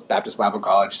Fundamentals Baptist Bible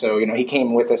College. So he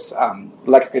came with this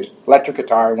electric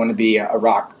guitar, wanted to be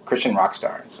a Christian rock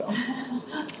star. So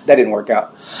that didn't work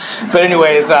out. But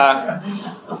anyways,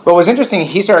 what was interesting,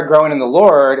 he started growing in the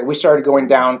Lord. We started going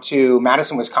down to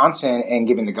Madison, Wisconsin, and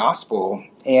giving the gospel.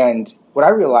 And what I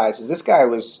realized is this guy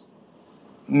was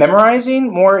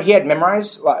memorizing more. He had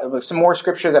memorized some more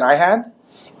Scripture than I had.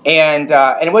 And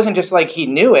it wasn't just like he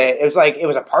knew it. It was like it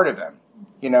was a part of him,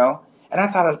 And I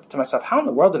thought to myself, how in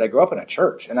the world did I grow up in a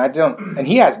church? And I don't. And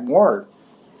he has more.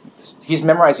 He's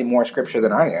memorizing more Scripture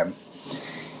than I am.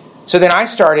 So then I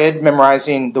started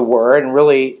memorizing the Word and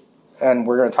really, and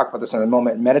we're going to talk about this in a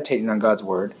moment, meditating on God's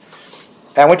Word.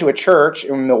 And I went to a church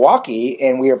in Milwaukee,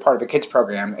 and we were part of a kids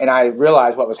program. And I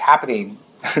realized what was happening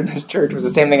in this church was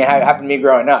the same thing that had happened to me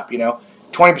growing up.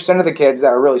 20% of the kids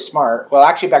that were really smart, well,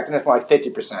 actually back then it's more like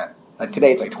 50%. Like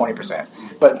today it's like 20%.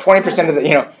 But 20% of the,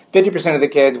 50% of the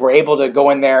kids were able to go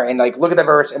in there and like look at the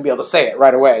verse and be able to say it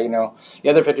right away, The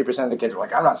other 50% of the kids were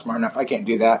like, I'm not smart enough, I can't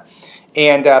do that.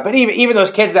 And but even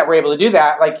those kids that were able to do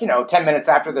that, like, 10 minutes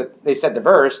after they said the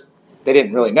verse, they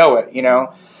didn't really know it,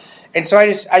 And so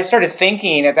I started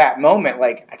thinking at that moment,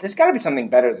 like, there's got to be something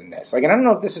better than this. Like, and I don't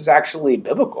know if this is actually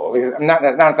biblical. Not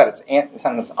that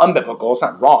it's unbiblical. It's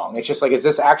not wrong. It's just like, is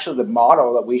this actually the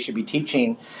model that we should be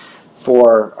teaching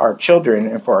for our children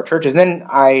and for our churches? And then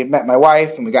I met my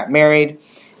wife, and we got married,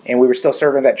 and we were still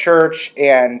serving at that church.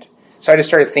 And so I just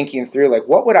started thinking through, like,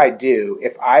 what would I do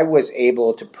if I was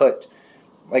able to put,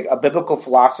 like, a biblical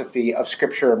philosophy of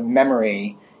Scripture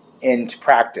memory into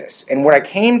practice. And what I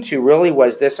came to really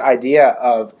was this idea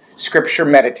of Scripture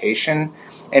meditation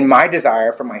and my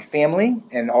desire for my family,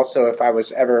 and also if I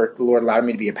was ever, the Lord allowed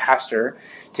me to be a pastor,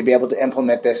 to be able to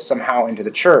implement this somehow into the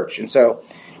church. And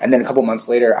then a couple months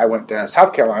later, I went to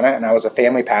South Carolina, and I was a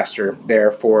family pastor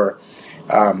there for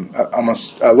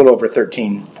almost a little over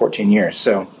 13, 14 years.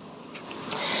 So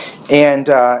I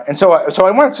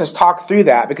wanted to just talk through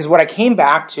that, because what I came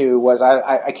back to was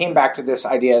I came back to this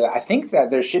idea that I think that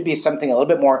there should be something a little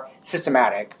bit more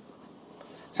systematic,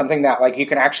 something that like you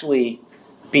can actually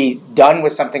be done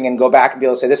with something and go back and be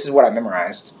able to say, this is what I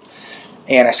memorized.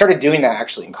 And I started doing that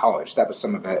actually in college. That was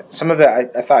some of it. Some of it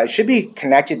I thought it should be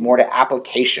connected more to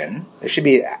application. There should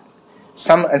be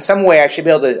in some way I should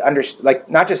be able to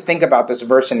not just think about this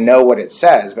verse and know what it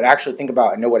says, but actually think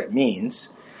about and know what it means.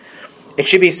 It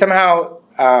should be somehow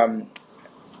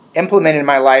implemented in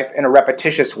my life in a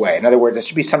repetitious way. In other words, it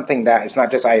should be something that it's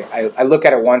not just I look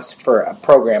at it once for a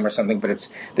program or something, but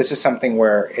this is something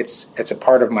where it's a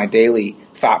part of my daily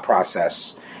thought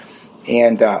process,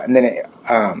 and then it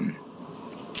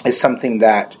is something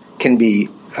that can be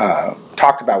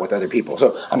talked about with other people.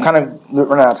 So I'm kind of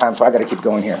running out of time, so I got to keep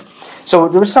going here. So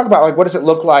let's talk about what does it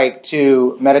look like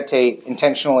to meditate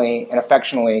intentionally and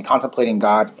affectionately, contemplating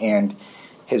God and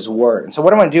His Word. And so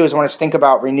what I want to do is I want us to think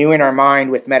about renewing our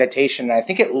mind with meditation. And I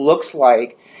think it looks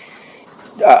like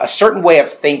a certain way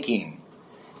of thinking.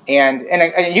 And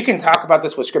you can talk about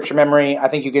this with scripture memory. I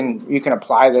think you can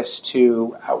apply this to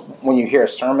when you hear a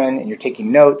sermon and you're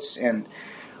taking notes. And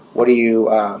what do you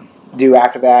do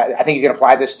after that? I think you can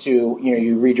apply this to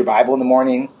you read your Bible in the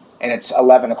morning and it's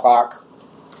 11 o'clock.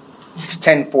 It's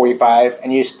 10:45,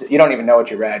 and you don't even know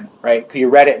what you read, right? Because you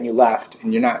read it and you left,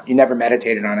 and you never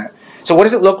meditated on it. So what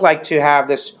does it look like to have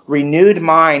this renewed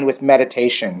mind with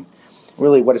meditation?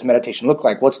 Really, what does meditation look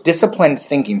like? Well, it's disciplined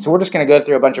thinking. So we're just going to go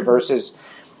through a bunch of verses,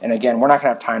 and again, we're not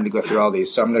going to have time to go through all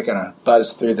these, so I'm not going to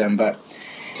buzz through them. But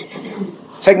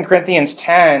 2 Corinthians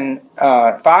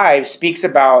 10:5 speaks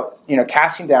about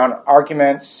casting down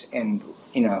arguments and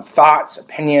thoughts,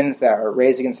 opinions that are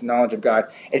raised against the knowledge of God.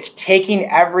 It's taking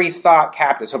every thought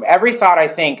captive. So every thought I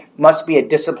think must be a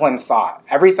disciplined thought.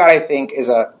 Every thought I think is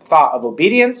a thought of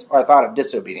obedience or a thought of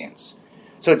disobedience.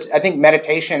 So I think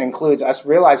meditation includes us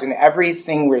realizing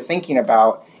everything we're thinking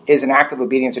about is an act of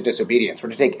obedience or disobedience. We're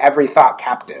to take every thought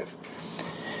captive.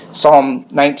 Psalm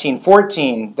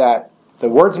 19:14, that the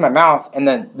words of my mouth and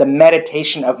then the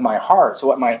meditation of my heart, so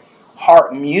what my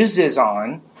heart muses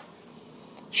on,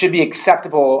 should be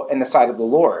acceptable in the sight of the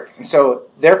Lord. And so,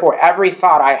 therefore, every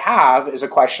thought I have is a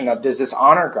question of, does this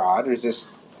honor God, or does this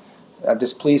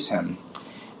displease Him?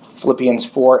 Philippians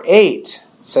 4:8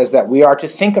 says that we are to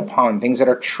think upon things that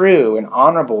are true and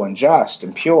honorable and just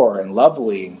and pure and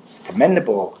lovely and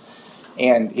commendable.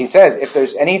 And he says, if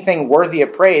there's anything worthy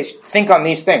of praise, think on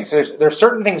these things. So there's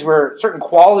certain things certain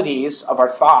qualities of our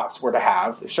thoughts we're to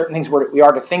have. There's certain things we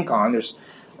are to think on. There's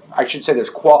a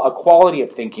quality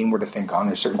of thinking we're to think on.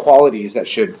 There's certain qualities that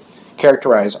should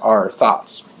characterize our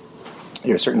thoughts.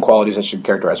 There are certain qualities that should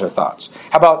characterize our thoughts.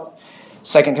 How about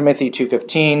 2 Timothy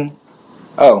 2:15?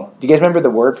 Oh, do you guys remember the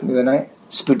word from the other night?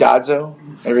 Spoudazo?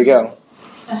 There we go.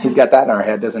 He's got that in our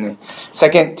head, doesn't he?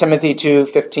 2 Timothy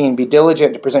 2:15, be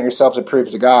diligent to present yourselves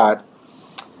approved to God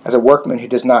as a workman who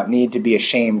does not need to be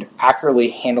ashamed,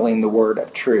 accurately handling the word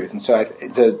of truth. And so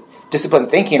disciplined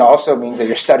thinking also means that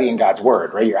you're studying God's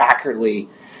Word, right? You're accurately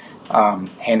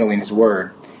handling His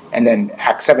Word. And then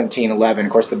Acts 17:11,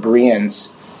 of course, the Bereans,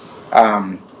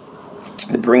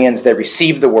 they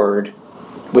received the Word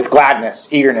with gladness,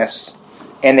 eagerness,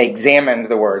 and they examined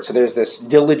the Word. So there's this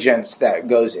diligence that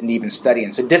goes into even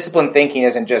studying. So disciplined thinking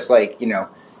isn't just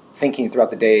thinking throughout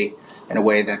the day in a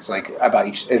way that's about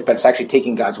each, but it's actually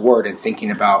taking God's Word and thinking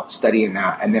about studying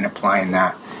that and then applying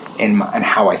that in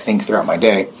how I think throughout my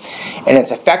day. And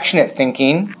it's affectionate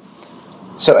thinking.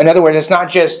 So in other words, it's not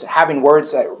just having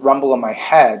words that rumble in my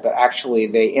head, but actually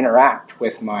they interact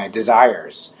with my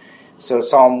desires. So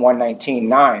Psalm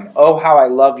 119:9, oh, how I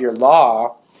love your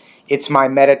law. It's my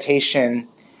meditation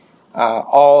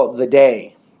all the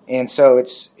day. And so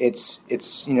it's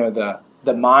the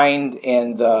mind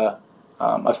and the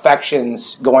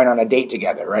affections going on a date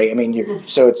together, right? I mean,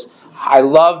 I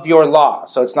love your law.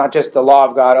 So it's not just the law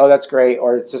of God, oh, that's great,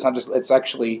 or it's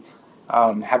actually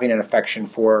having an affection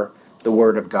for the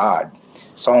Word of God.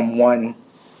 Psalm 1,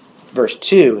 verse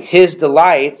 2, his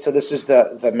delight, so this is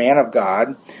the man of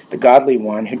God, the godly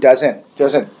one, who doesn't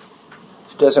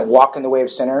walk in the way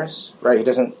of sinners, right? He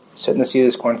doesn't sit in the seat of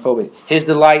the scornful, but his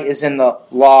delight is in the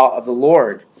law of the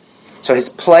Lord. So his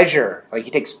pleasure,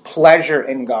 he takes pleasure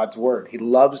in God's Word. He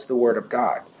loves the Word of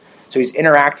God. So he's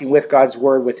interacting with God's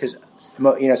Word with his,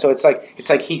 so it's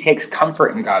like he takes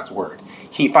comfort in God's Word.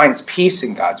 He finds peace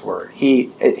in God's Word.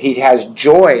 He has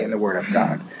joy in the Word of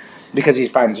God because he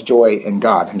finds joy in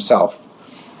God Himself.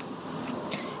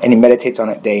 And he meditates on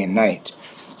it day and night.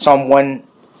 Psalm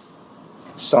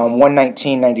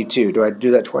 119:92. Do I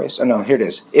do that twice? Oh no, here it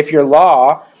is. If your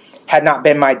law had not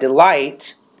been my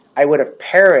delight, I would have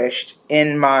perished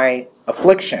in my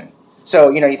affliction. So,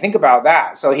 you think about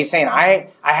that. So he's saying, I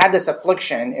had this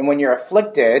affliction, and when you're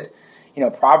afflicted,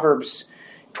 Proverbs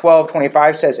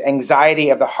 12:25 says, anxiety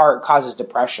of the heart causes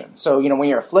depression. So, when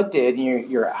you're afflicted,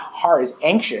 your heart is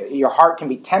anxious. Your heart can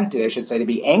be tempted, I should say, to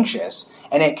be anxious,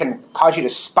 and it can cause you to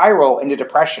spiral into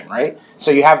depression, right?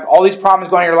 So you have all these problems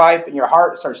going on in your life, and your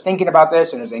heart starts thinking about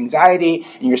this, and there's anxiety,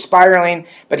 and you're spiraling.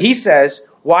 But he says,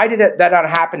 why did that not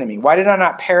happen to me? Why did I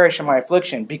not perish in my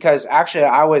affliction? Because actually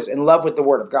I was in love with the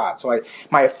Word of God. So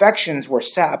my affections were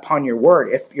set upon your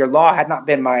Word. If your law had not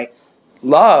been my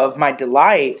love, my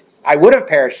delight, I would have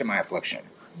perished in my affliction.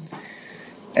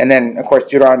 And then, of course,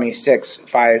 Deuteronomy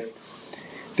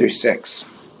 6:5-6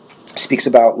 speaks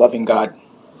about loving God.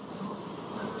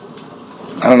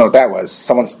 I don't know what that was.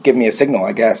 Someone's giving me a signal,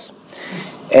 I guess.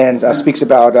 And speaks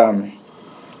about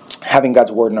having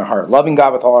God's word in our heart, loving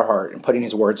God with all our heart, and putting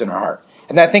his words in our heart.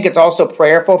 And I think it's also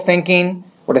prayerful thinking.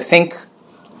 We're to think.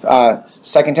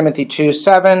 2 Timothy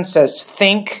 2:7 says,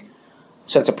 think.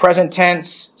 So it's a present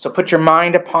tense. So put your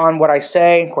mind upon what I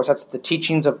say. Of course, that's the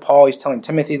teachings of Paul. He's telling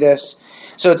Timothy this.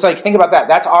 So it's like, think about that.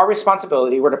 That's our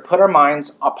responsibility. We're to put our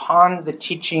minds upon the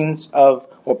teachings of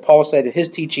what Paul said, his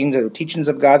teachings, or the teachings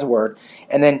of God's word.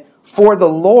 And then, for the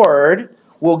Lord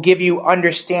will give you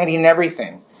understanding in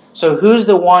everything. So who's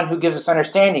the one who gives us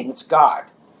understanding? It's God.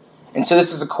 And so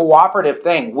this is a cooperative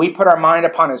thing. We put our mind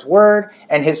upon his word,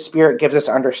 and his spirit gives us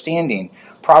understanding.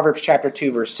 Proverbs chapter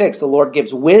 2, verse 6, the Lord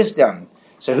gives wisdom.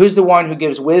 So who's the one who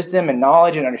gives wisdom and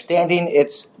knowledge and understanding?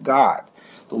 It's God,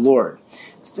 the Lord.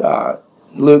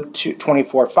 Luke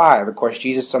 24:5, of course,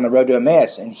 Jesus on the road to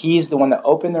Emmaus, and he's the one that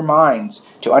opened their minds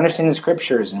to understand the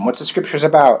scriptures. And what's the scriptures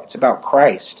about? It's about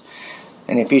Christ.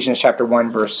 In Ephesians chapter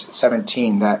 1, verse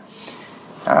 17, that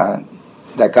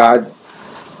God,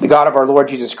 the God of our Lord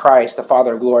Jesus Christ, the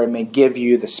Father of glory, may give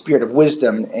you the spirit of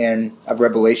wisdom and of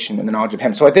revelation and the knowledge of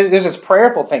him. So this is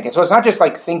prayerful thinking. So it's not just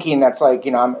like thinking that's like,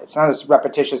 it's not this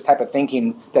repetitious type of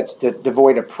thinking that's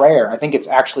devoid of prayer. I think it's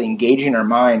actually engaging our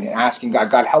mind and asking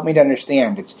God, help me to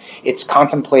understand. It's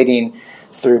contemplating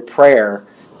through prayer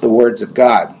the words of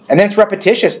God. And then it's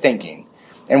repetitious thinking.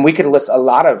 And we could list a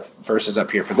lot of verses up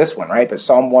here for this one, right? But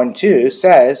Psalm 1:2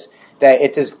 says that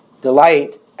it's his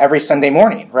delight every Sunday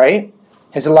morning, right?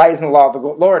 His delight is in the law of the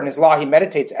Lord, and his law he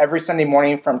meditates every Sunday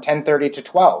morning from 10:30 to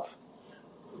 12.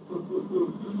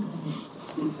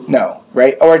 No,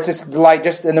 right? Or it's just delight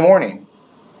just in the morning.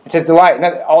 It's his delight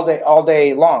not all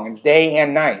day long, day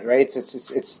and night, right?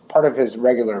 It's part of his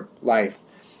regular life.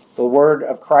 The word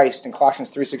of Christ in Colossians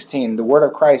 3:16, the word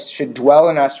of Christ should dwell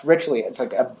in us richly. It's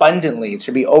like abundantly. It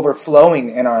should be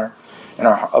overflowing out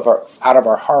of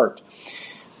our heart.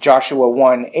 Joshua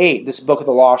 1:8, this book of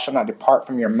the law shall not depart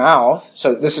from your mouth.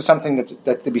 So this is something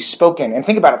that's to be spoken. And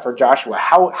think about it for Joshua.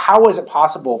 How is it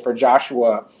possible for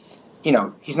Joshua,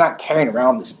 he's not carrying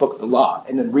around this book of the law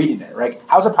and then reading it, right?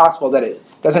 How is it possible that it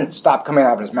doesn't stop coming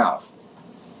out of his mouth?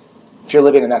 If you're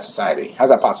living in that society, how's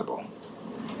that possible?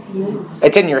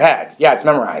 It's in your head. Yeah, it's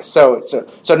memorized. So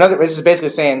this is basically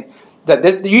saying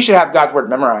that you should have God's word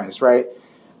memorized, right?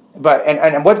 But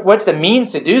and what's the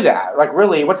means to do that? Like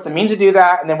really, what's the means to do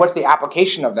that? And then what's the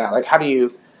application of that? Like what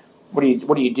do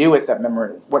you do with that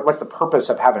memory? What's the purpose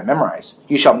of having it memorized?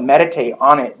 You shall meditate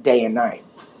on it day and night.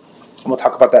 And we'll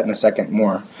talk about that in a second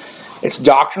more. It's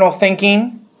doctrinal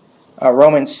thinking.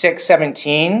 Romans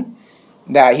 6:17,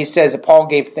 that he says that Paul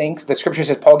gave thanks. The scripture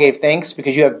says Paul gave thanks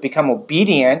because you have become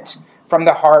obedient from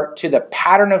the heart to the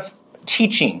pattern of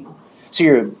teaching. So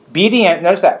you're obedient,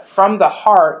 notice that, from the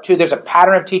heart to there's a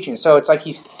pattern of teaching. So it's like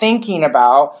he's thinking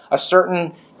about a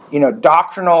certain,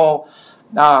 doctrinal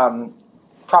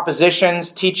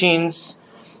propositions, teachings.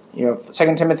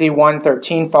 2 Timothy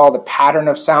 1:13, follow the pattern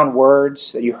of sound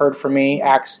words that you heard from me.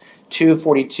 Acts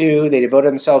 2:42, they devoted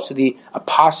themselves to the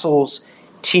apostles'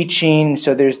 teaching.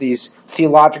 So there's these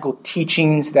theological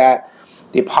teachings that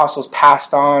the apostles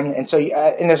passed on. And so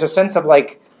and there's a sense of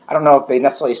like, I don't know if they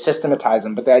necessarily systematize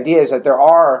them, but the idea is that there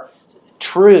are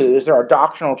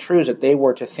doctrinal truths that they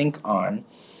were to think on.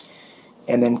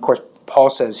 And then, of course, Paul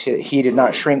says he did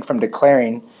not shrink from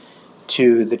declaring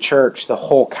to the church the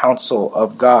whole counsel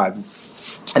of God.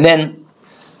 And then,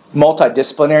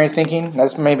 multidisciplinary thinking.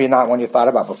 That's maybe not one you thought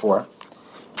about before.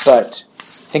 But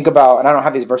think about, and I don't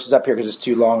have these verses up here because it's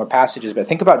too long of passages, but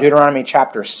think about Deuteronomy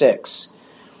chapter 6.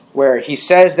 Where he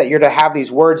says that you're to have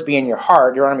these words be in your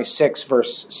heart. Deuteronomy 6,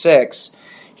 verse 6.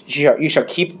 You shall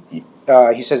keep,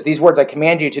 he says, these words I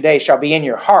command you today shall be in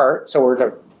your heart. So we're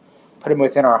to put them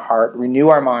within our heart, renew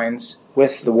our minds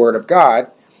with the word of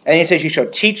God. And he says you shall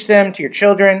teach them to your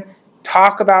children,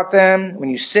 talk about them when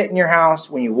you sit in your house,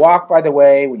 when you walk by the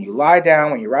way, when you lie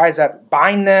down, when you rise up,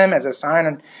 bind them as a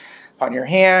sign upon your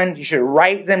hand. You should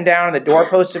write them down on the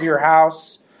doorposts of your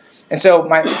house. And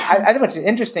so I think what's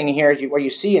interesting here is what you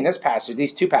see in this passage,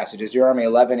 these two passages, Deuteronomy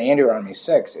 11 and Deuteronomy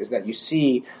 6, is that you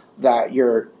see that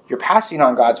you're passing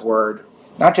on God's word,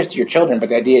 not just to your children, but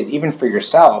the idea is even for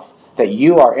yourself, that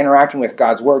you are interacting with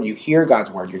God's word, you hear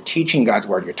God's word, you're teaching God's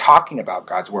word, you're talking about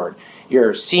God's word,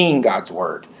 you're seeing God's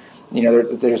word.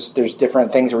 There's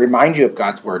different things that remind you of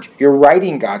God's word. You're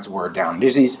writing God's word down.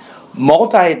 There's these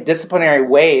multidisciplinary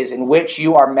ways in which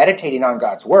you are meditating on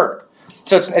God's word.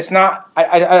 So it's not,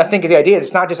 I think the idea is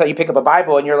it's not just that you pick up a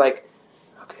Bible and you're like,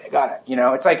 okay, I got it.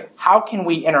 It's like, how can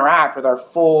we interact with our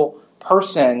full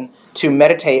person to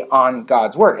meditate on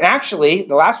God's word? And actually,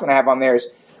 the last one I have on there is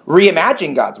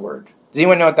reimagine God's word. Does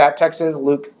anyone know what that text is?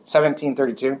 Luke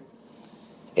 17:32.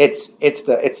 It's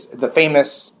the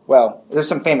famous. Well, there's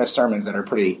some famous sermons that are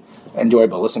pretty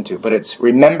enjoyable to listen to, but it's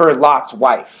remember Lot's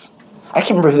wife. I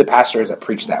can't remember who the pastor is that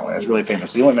preached that one. It's really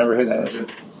famous. Do you remember who that is? Is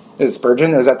it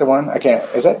Spurgeon? Is that the one? I can't.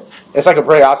 Is it? It's like a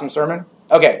pretty awesome sermon.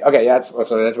 Okay, yeah, that's what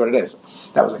it is.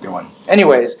 That was a good one.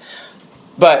 Anyways,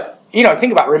 but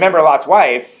think about remember Lot's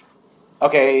wife.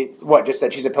 Okay, what just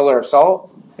said she's a pillar of salt?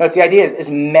 No, it's the idea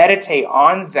is meditate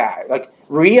on that, like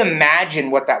reimagine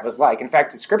what that was like. In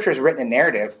fact, the Scripture is written in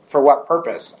narrative for what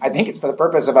purpose? I think it's for the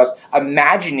purpose of us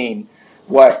imagining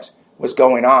what was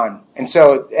going on. And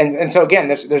so again,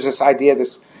 there's this idea,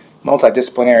 this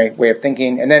multidisciplinary way of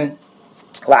thinking, and then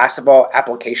last of all,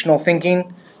 applicational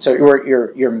thinking. So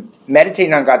you're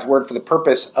meditating on God's word for the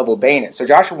purpose of obeying it. So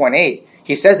Joshua 1:8,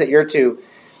 he says that you're going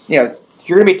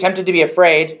to be tempted to be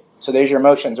afraid. So there's your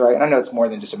emotions, right? And I know it's more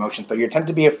than just emotions, but you're tempted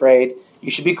to be afraid.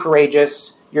 You should be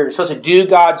courageous. You're supposed to do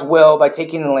God's will by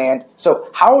taking the land. So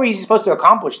how are you supposed to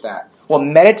accomplish that? Well,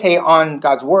 meditate on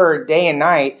God's word day and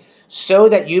night so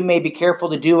that you may be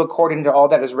careful to do according to all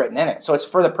that is written in it. So it's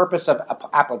for the purpose of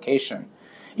application.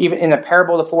 Even in the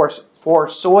parable of the four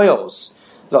soils,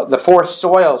 the fourth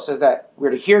soil says that we're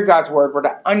to hear God's word, we're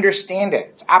to understand it.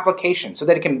 It's application so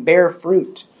that it can bear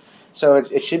fruit. So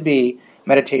it should be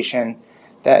meditation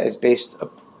that is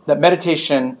that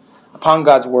meditation upon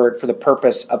God's word for the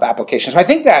purpose of application. So I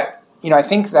think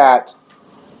that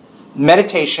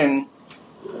meditation,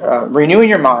 renewing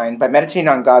your mind by meditating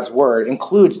on God's word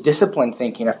includes disciplined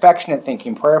thinking, affectionate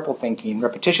thinking, prayerful thinking,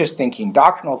 repetitious thinking,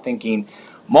 doctrinal thinking,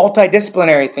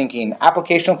 multidisciplinary thinking,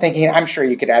 applicational thinking. I'm sure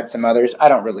you could add some others. I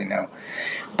don't really know.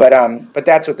 But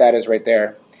that's what that is right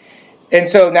there. And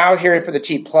so now here for the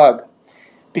cheap plug.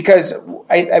 Because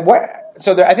I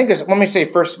think let me say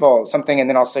first of all something, and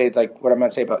then I'll say like what I'm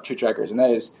going to say about True Trekkers, and that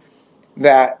is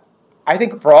that I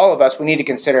think for all of us we need to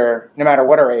consider, no matter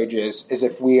what our age is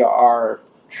if we are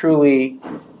truly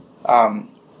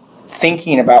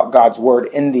thinking about God's word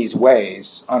in these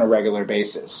ways on a regular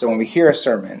basis. So when we hear a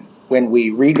sermon, when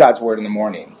we read God's word in the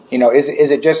morning, is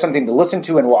it just something to listen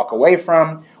to and walk away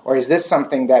from, or is this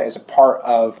something that is a part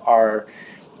of our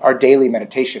daily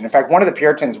meditation? In fact, one of the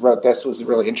Puritans wrote this, was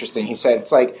really interesting. He said,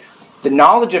 it's like the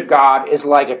knowledge of God is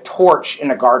like a torch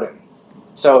in a garden.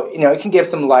 So, it can give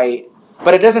some light,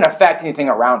 but it doesn't affect anything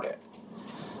around it.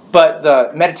 But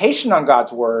the meditation on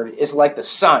God's word is like the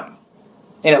sun.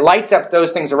 And it lights up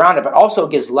those things around it, but also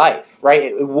gives life, right?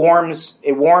 It warms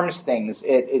things.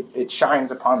 It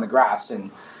shines upon the grass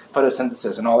and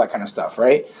photosynthesis and all that kind of stuff,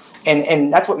 right?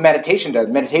 And that's what meditation does.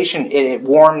 Meditation, it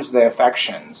warms the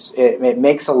affections. It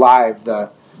makes alive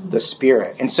the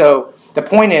spirit. And so the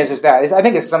point is that I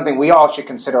think it's something we all should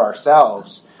consider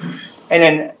ourselves. And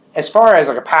then as far as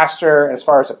like a pastor, and as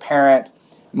far as a parent,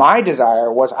 my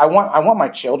desire was I want my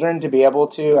children to be able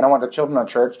to, and I want the children of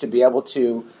church to be able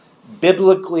to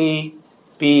biblically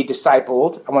be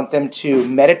discipled. I want them to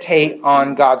meditate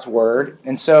on God's word.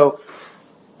 And so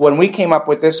when I came up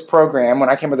with this program a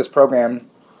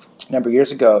number of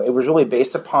years ago, it was really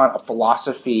based upon a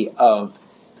philosophy of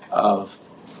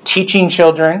teaching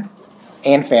children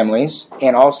and families,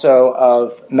 and also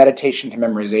of meditation to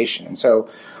memorization. And so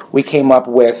we came up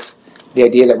with the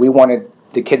idea that we wanted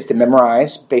the kids to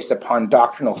memorize based upon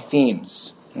doctrinal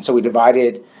themes. And so we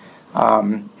divided,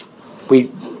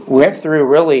 we went through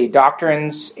really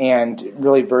doctrines and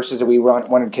really verses that we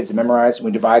wanted kids to memorize, and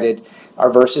we divided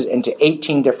our verses into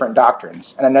 18 different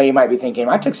doctrines. And I know you might be thinking,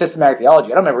 I took systematic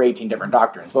theology, I don't remember 18 different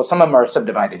doctrines. Well, some of them are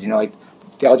subdivided. Like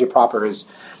theology proper is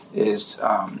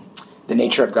the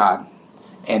nature of God,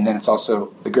 and then it's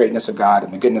also the greatness of God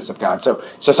and the goodness of God. So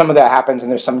some of that happens,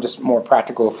 and there's some just more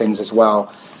practical things as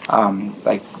well,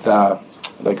 like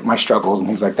my struggles and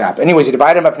things like that. But anyways, you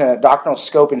divide them up in a doctrinal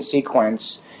scope and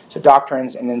sequence, so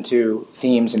doctrines and into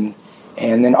themes, and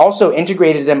then also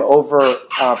integrated them over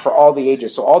for all the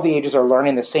ages. So all the ages are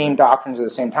learning the same doctrines at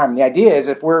the same time. And the idea is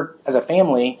if we're, as a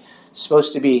family,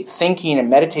 supposed to be thinking and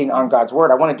meditating on God's word,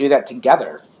 I want to do that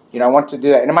together. I want to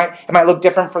do that. And it might look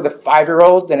different for the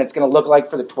 5-year-old than it's going to look like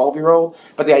for the 12-year-old.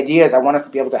 But the idea is I want us to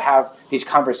be able to have these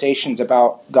conversations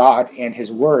about God and His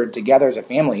Word together as a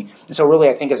family. And so really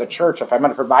I think as a church, if I'm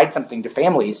going to provide something to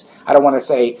families, I don't want to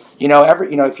say,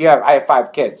 I have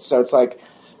 5 kids. So it's like,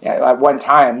 at one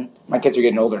time, my kids are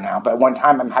getting older now, but at one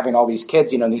time I'm having all these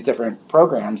kids, these different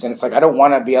programs. And it's like, I don't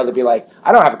want to be able to be like,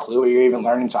 I don't have a clue what you're even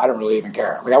learning, so I don't really even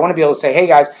care. Like I want to be able to say, hey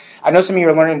guys, I know some of you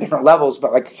are learning different levels,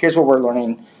 but like here's what we're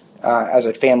learning as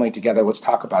a family together. Let's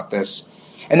talk about this.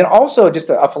 And then also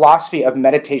just a philosophy of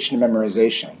meditation and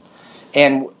memorization.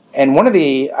 And one of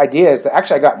the ideas that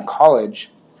actually I got in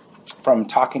college from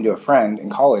talking to a friend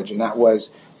in college, and that was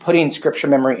putting scripture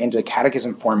memory into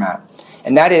catechism format.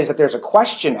 And that is that there's a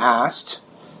question asked.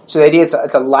 So the idea is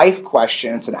it's a life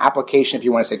question. It's an application, if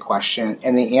you want to say question.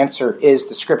 And the answer is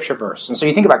the scripture verse. And so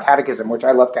you think about catechism, which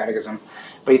I love catechism.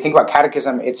 But you think about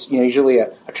catechism, it's usually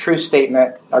a true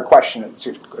statement or question. It's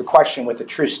a question with a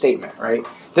true statement, right?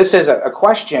 This is a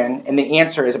question, and the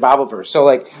answer is a Bible verse. So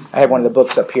like, I have one of the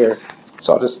books up here.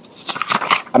 So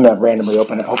I'm going to randomly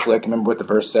open it. Hopefully I can remember what the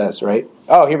verse says, right?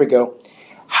 Oh, here we go.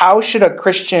 How should a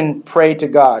Christian pray to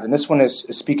God? And this one is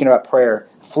speaking about prayer.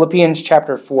 Philippians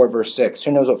chapter 4, verse 6.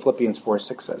 Who knows what Philippians 4,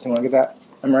 6 says? Anyone get that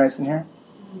memorized in here?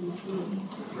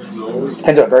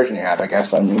 Depends what version you have, I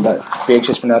guess. But be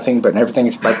anxious for nothing, but in everything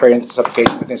by prayer and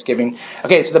supplication with thanksgiving.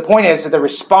 Okay, so the point is that the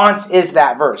response is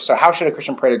that verse. So how should a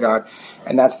Christian pray to God?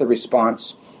 And that's the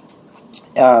response.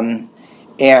 And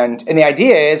the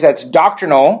idea is that it's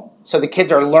doctrinal. So the kids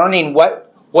are learning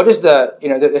what is the,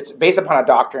 it's based upon a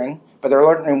doctrine. But they're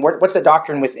learning what's the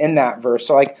doctrine within that verse.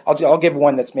 So like I'll give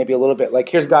one that's maybe a little bit like,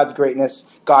 here's God's greatness.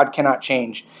 God cannot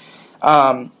change.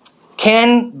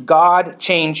 Can God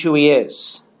change who he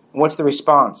is? And what's the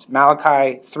response?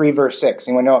 Malachi 3 verse 6.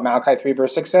 Anyone know what Malachi 3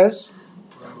 verse 6 says?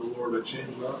 The Lord that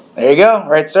changed not. There you go.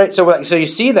 Right. So you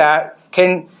see that.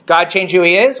 Can God change who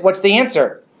he is? What's the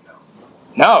answer?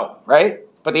 No. Right?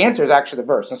 But the answer is actually the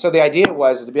verse. And so the idea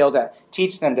was to be able to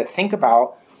teach them to think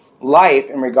about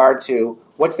life in regard to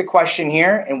what's the question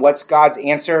here and what's God's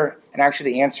answer. And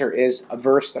actually the answer is a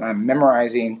verse that I'm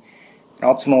memorizing, and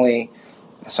ultimately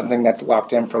something that's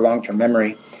locked in for long-term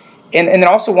memory. And then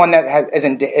also one that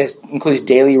includes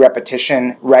daily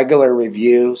repetition, regular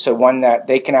review, so one that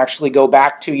they can actually go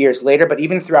back 2 years later, but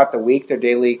even throughout the week, they're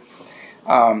daily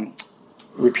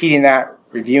repeating that,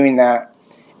 reviewing that.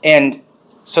 And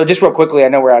so just real quickly, I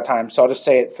know we're out of time, so I'll just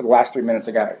say it for the last 3 minutes.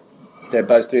 I got to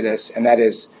buzz through this, and that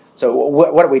is, so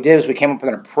what we did is we came up with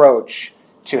an approach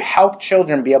to help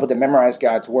children be able to memorize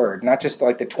God's word, not just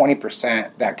like the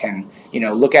 20% that can,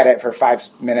 look at it for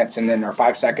 5 minutes or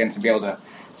 5 seconds and be able to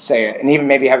say it, and even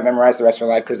maybe have it memorized the rest of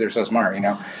their life because they're so smart,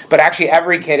 But actually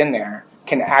every kid in there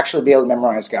can actually be able to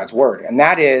memorize God's word. And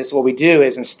that is, what we do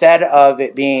is instead of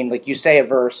it being, like you say a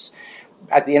verse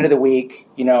at the end of the week,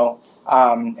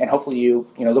 and hopefully you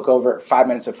look over it 5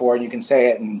 minutes before and you can say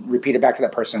it and repeat it back to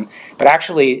that person. But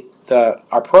actually,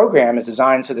 our program is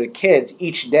designed so that the kids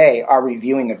each day are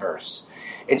reviewing the verse.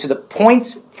 And so the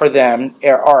points for them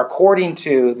are according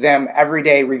to them every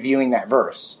day reviewing that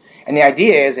verse. And the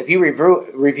idea is if you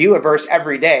review a verse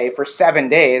every day for 7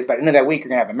 days, by the end of that week you're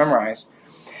going to have it memorized.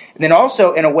 And then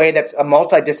also in a way that's a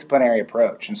multidisciplinary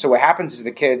approach. And so what happens is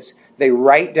the kids, they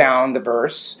write down the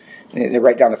verse. They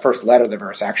write down the first letter of the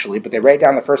verse, actually. But they write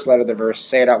down the first letter of the verse,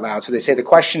 say it out loud. So they say the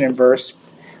question in verse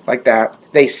like that.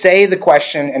 They say the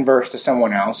question and verse to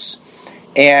someone else.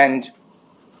 And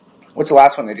what's the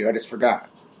last one they do? I just forgot.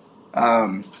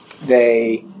 Isn't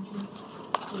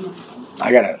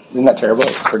that terrible?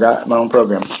 I forgot my own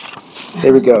program.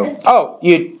 There we go. Oh,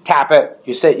 you tap it.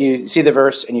 You see the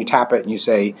verse and you tap it and you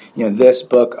say, this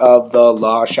book of the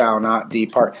law shall not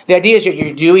depart. The idea is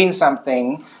you're doing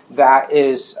something that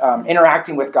is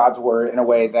interacting with God's word in a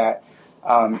way that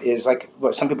is like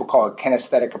what some people call a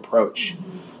kinesthetic approach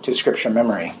to scripture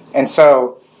memory. And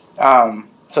so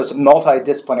it's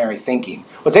multidisciplinary thinking.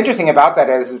 What's interesting about that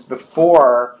is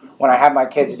before, when I had my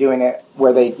kids doing it,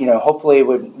 where they, hopefully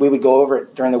we would go over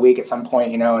it during the week at some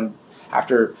point, and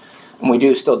after, and we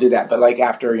do still do that, but like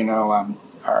after,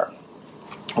 our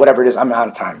whatever it is, I'm out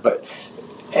of time. But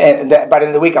by the end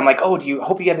of the week, I'm like, hope you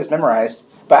have this memorized.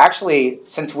 But actually,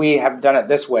 since we have done it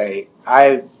this way,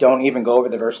 I don't even go over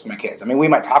the verse with my kids. I mean, we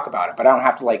might talk about it, but I don't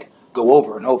have to go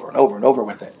over and over and over and over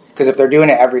with it. Because if they're doing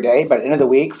it every day, but at the end of the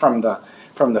week, from the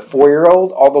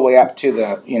 4-year-old all the way up to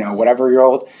the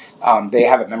whatever-year-old, they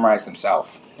have it memorized themselves,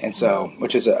 and so,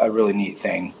 which is a really neat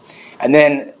thing. And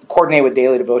then coordinate with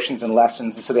daily devotions and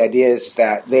lessons. And so the idea is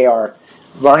that they are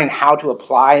learning how to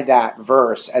apply that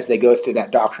verse as they go through that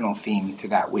doctrinal theme through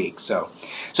that week. So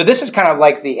this is kind of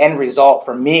like the end result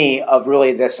for me of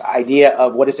really this idea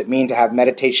of what does it mean to have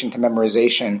meditation to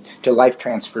memorization to life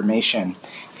transformation.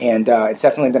 And it's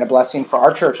definitely been a blessing for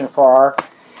our church and for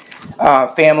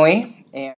our family. And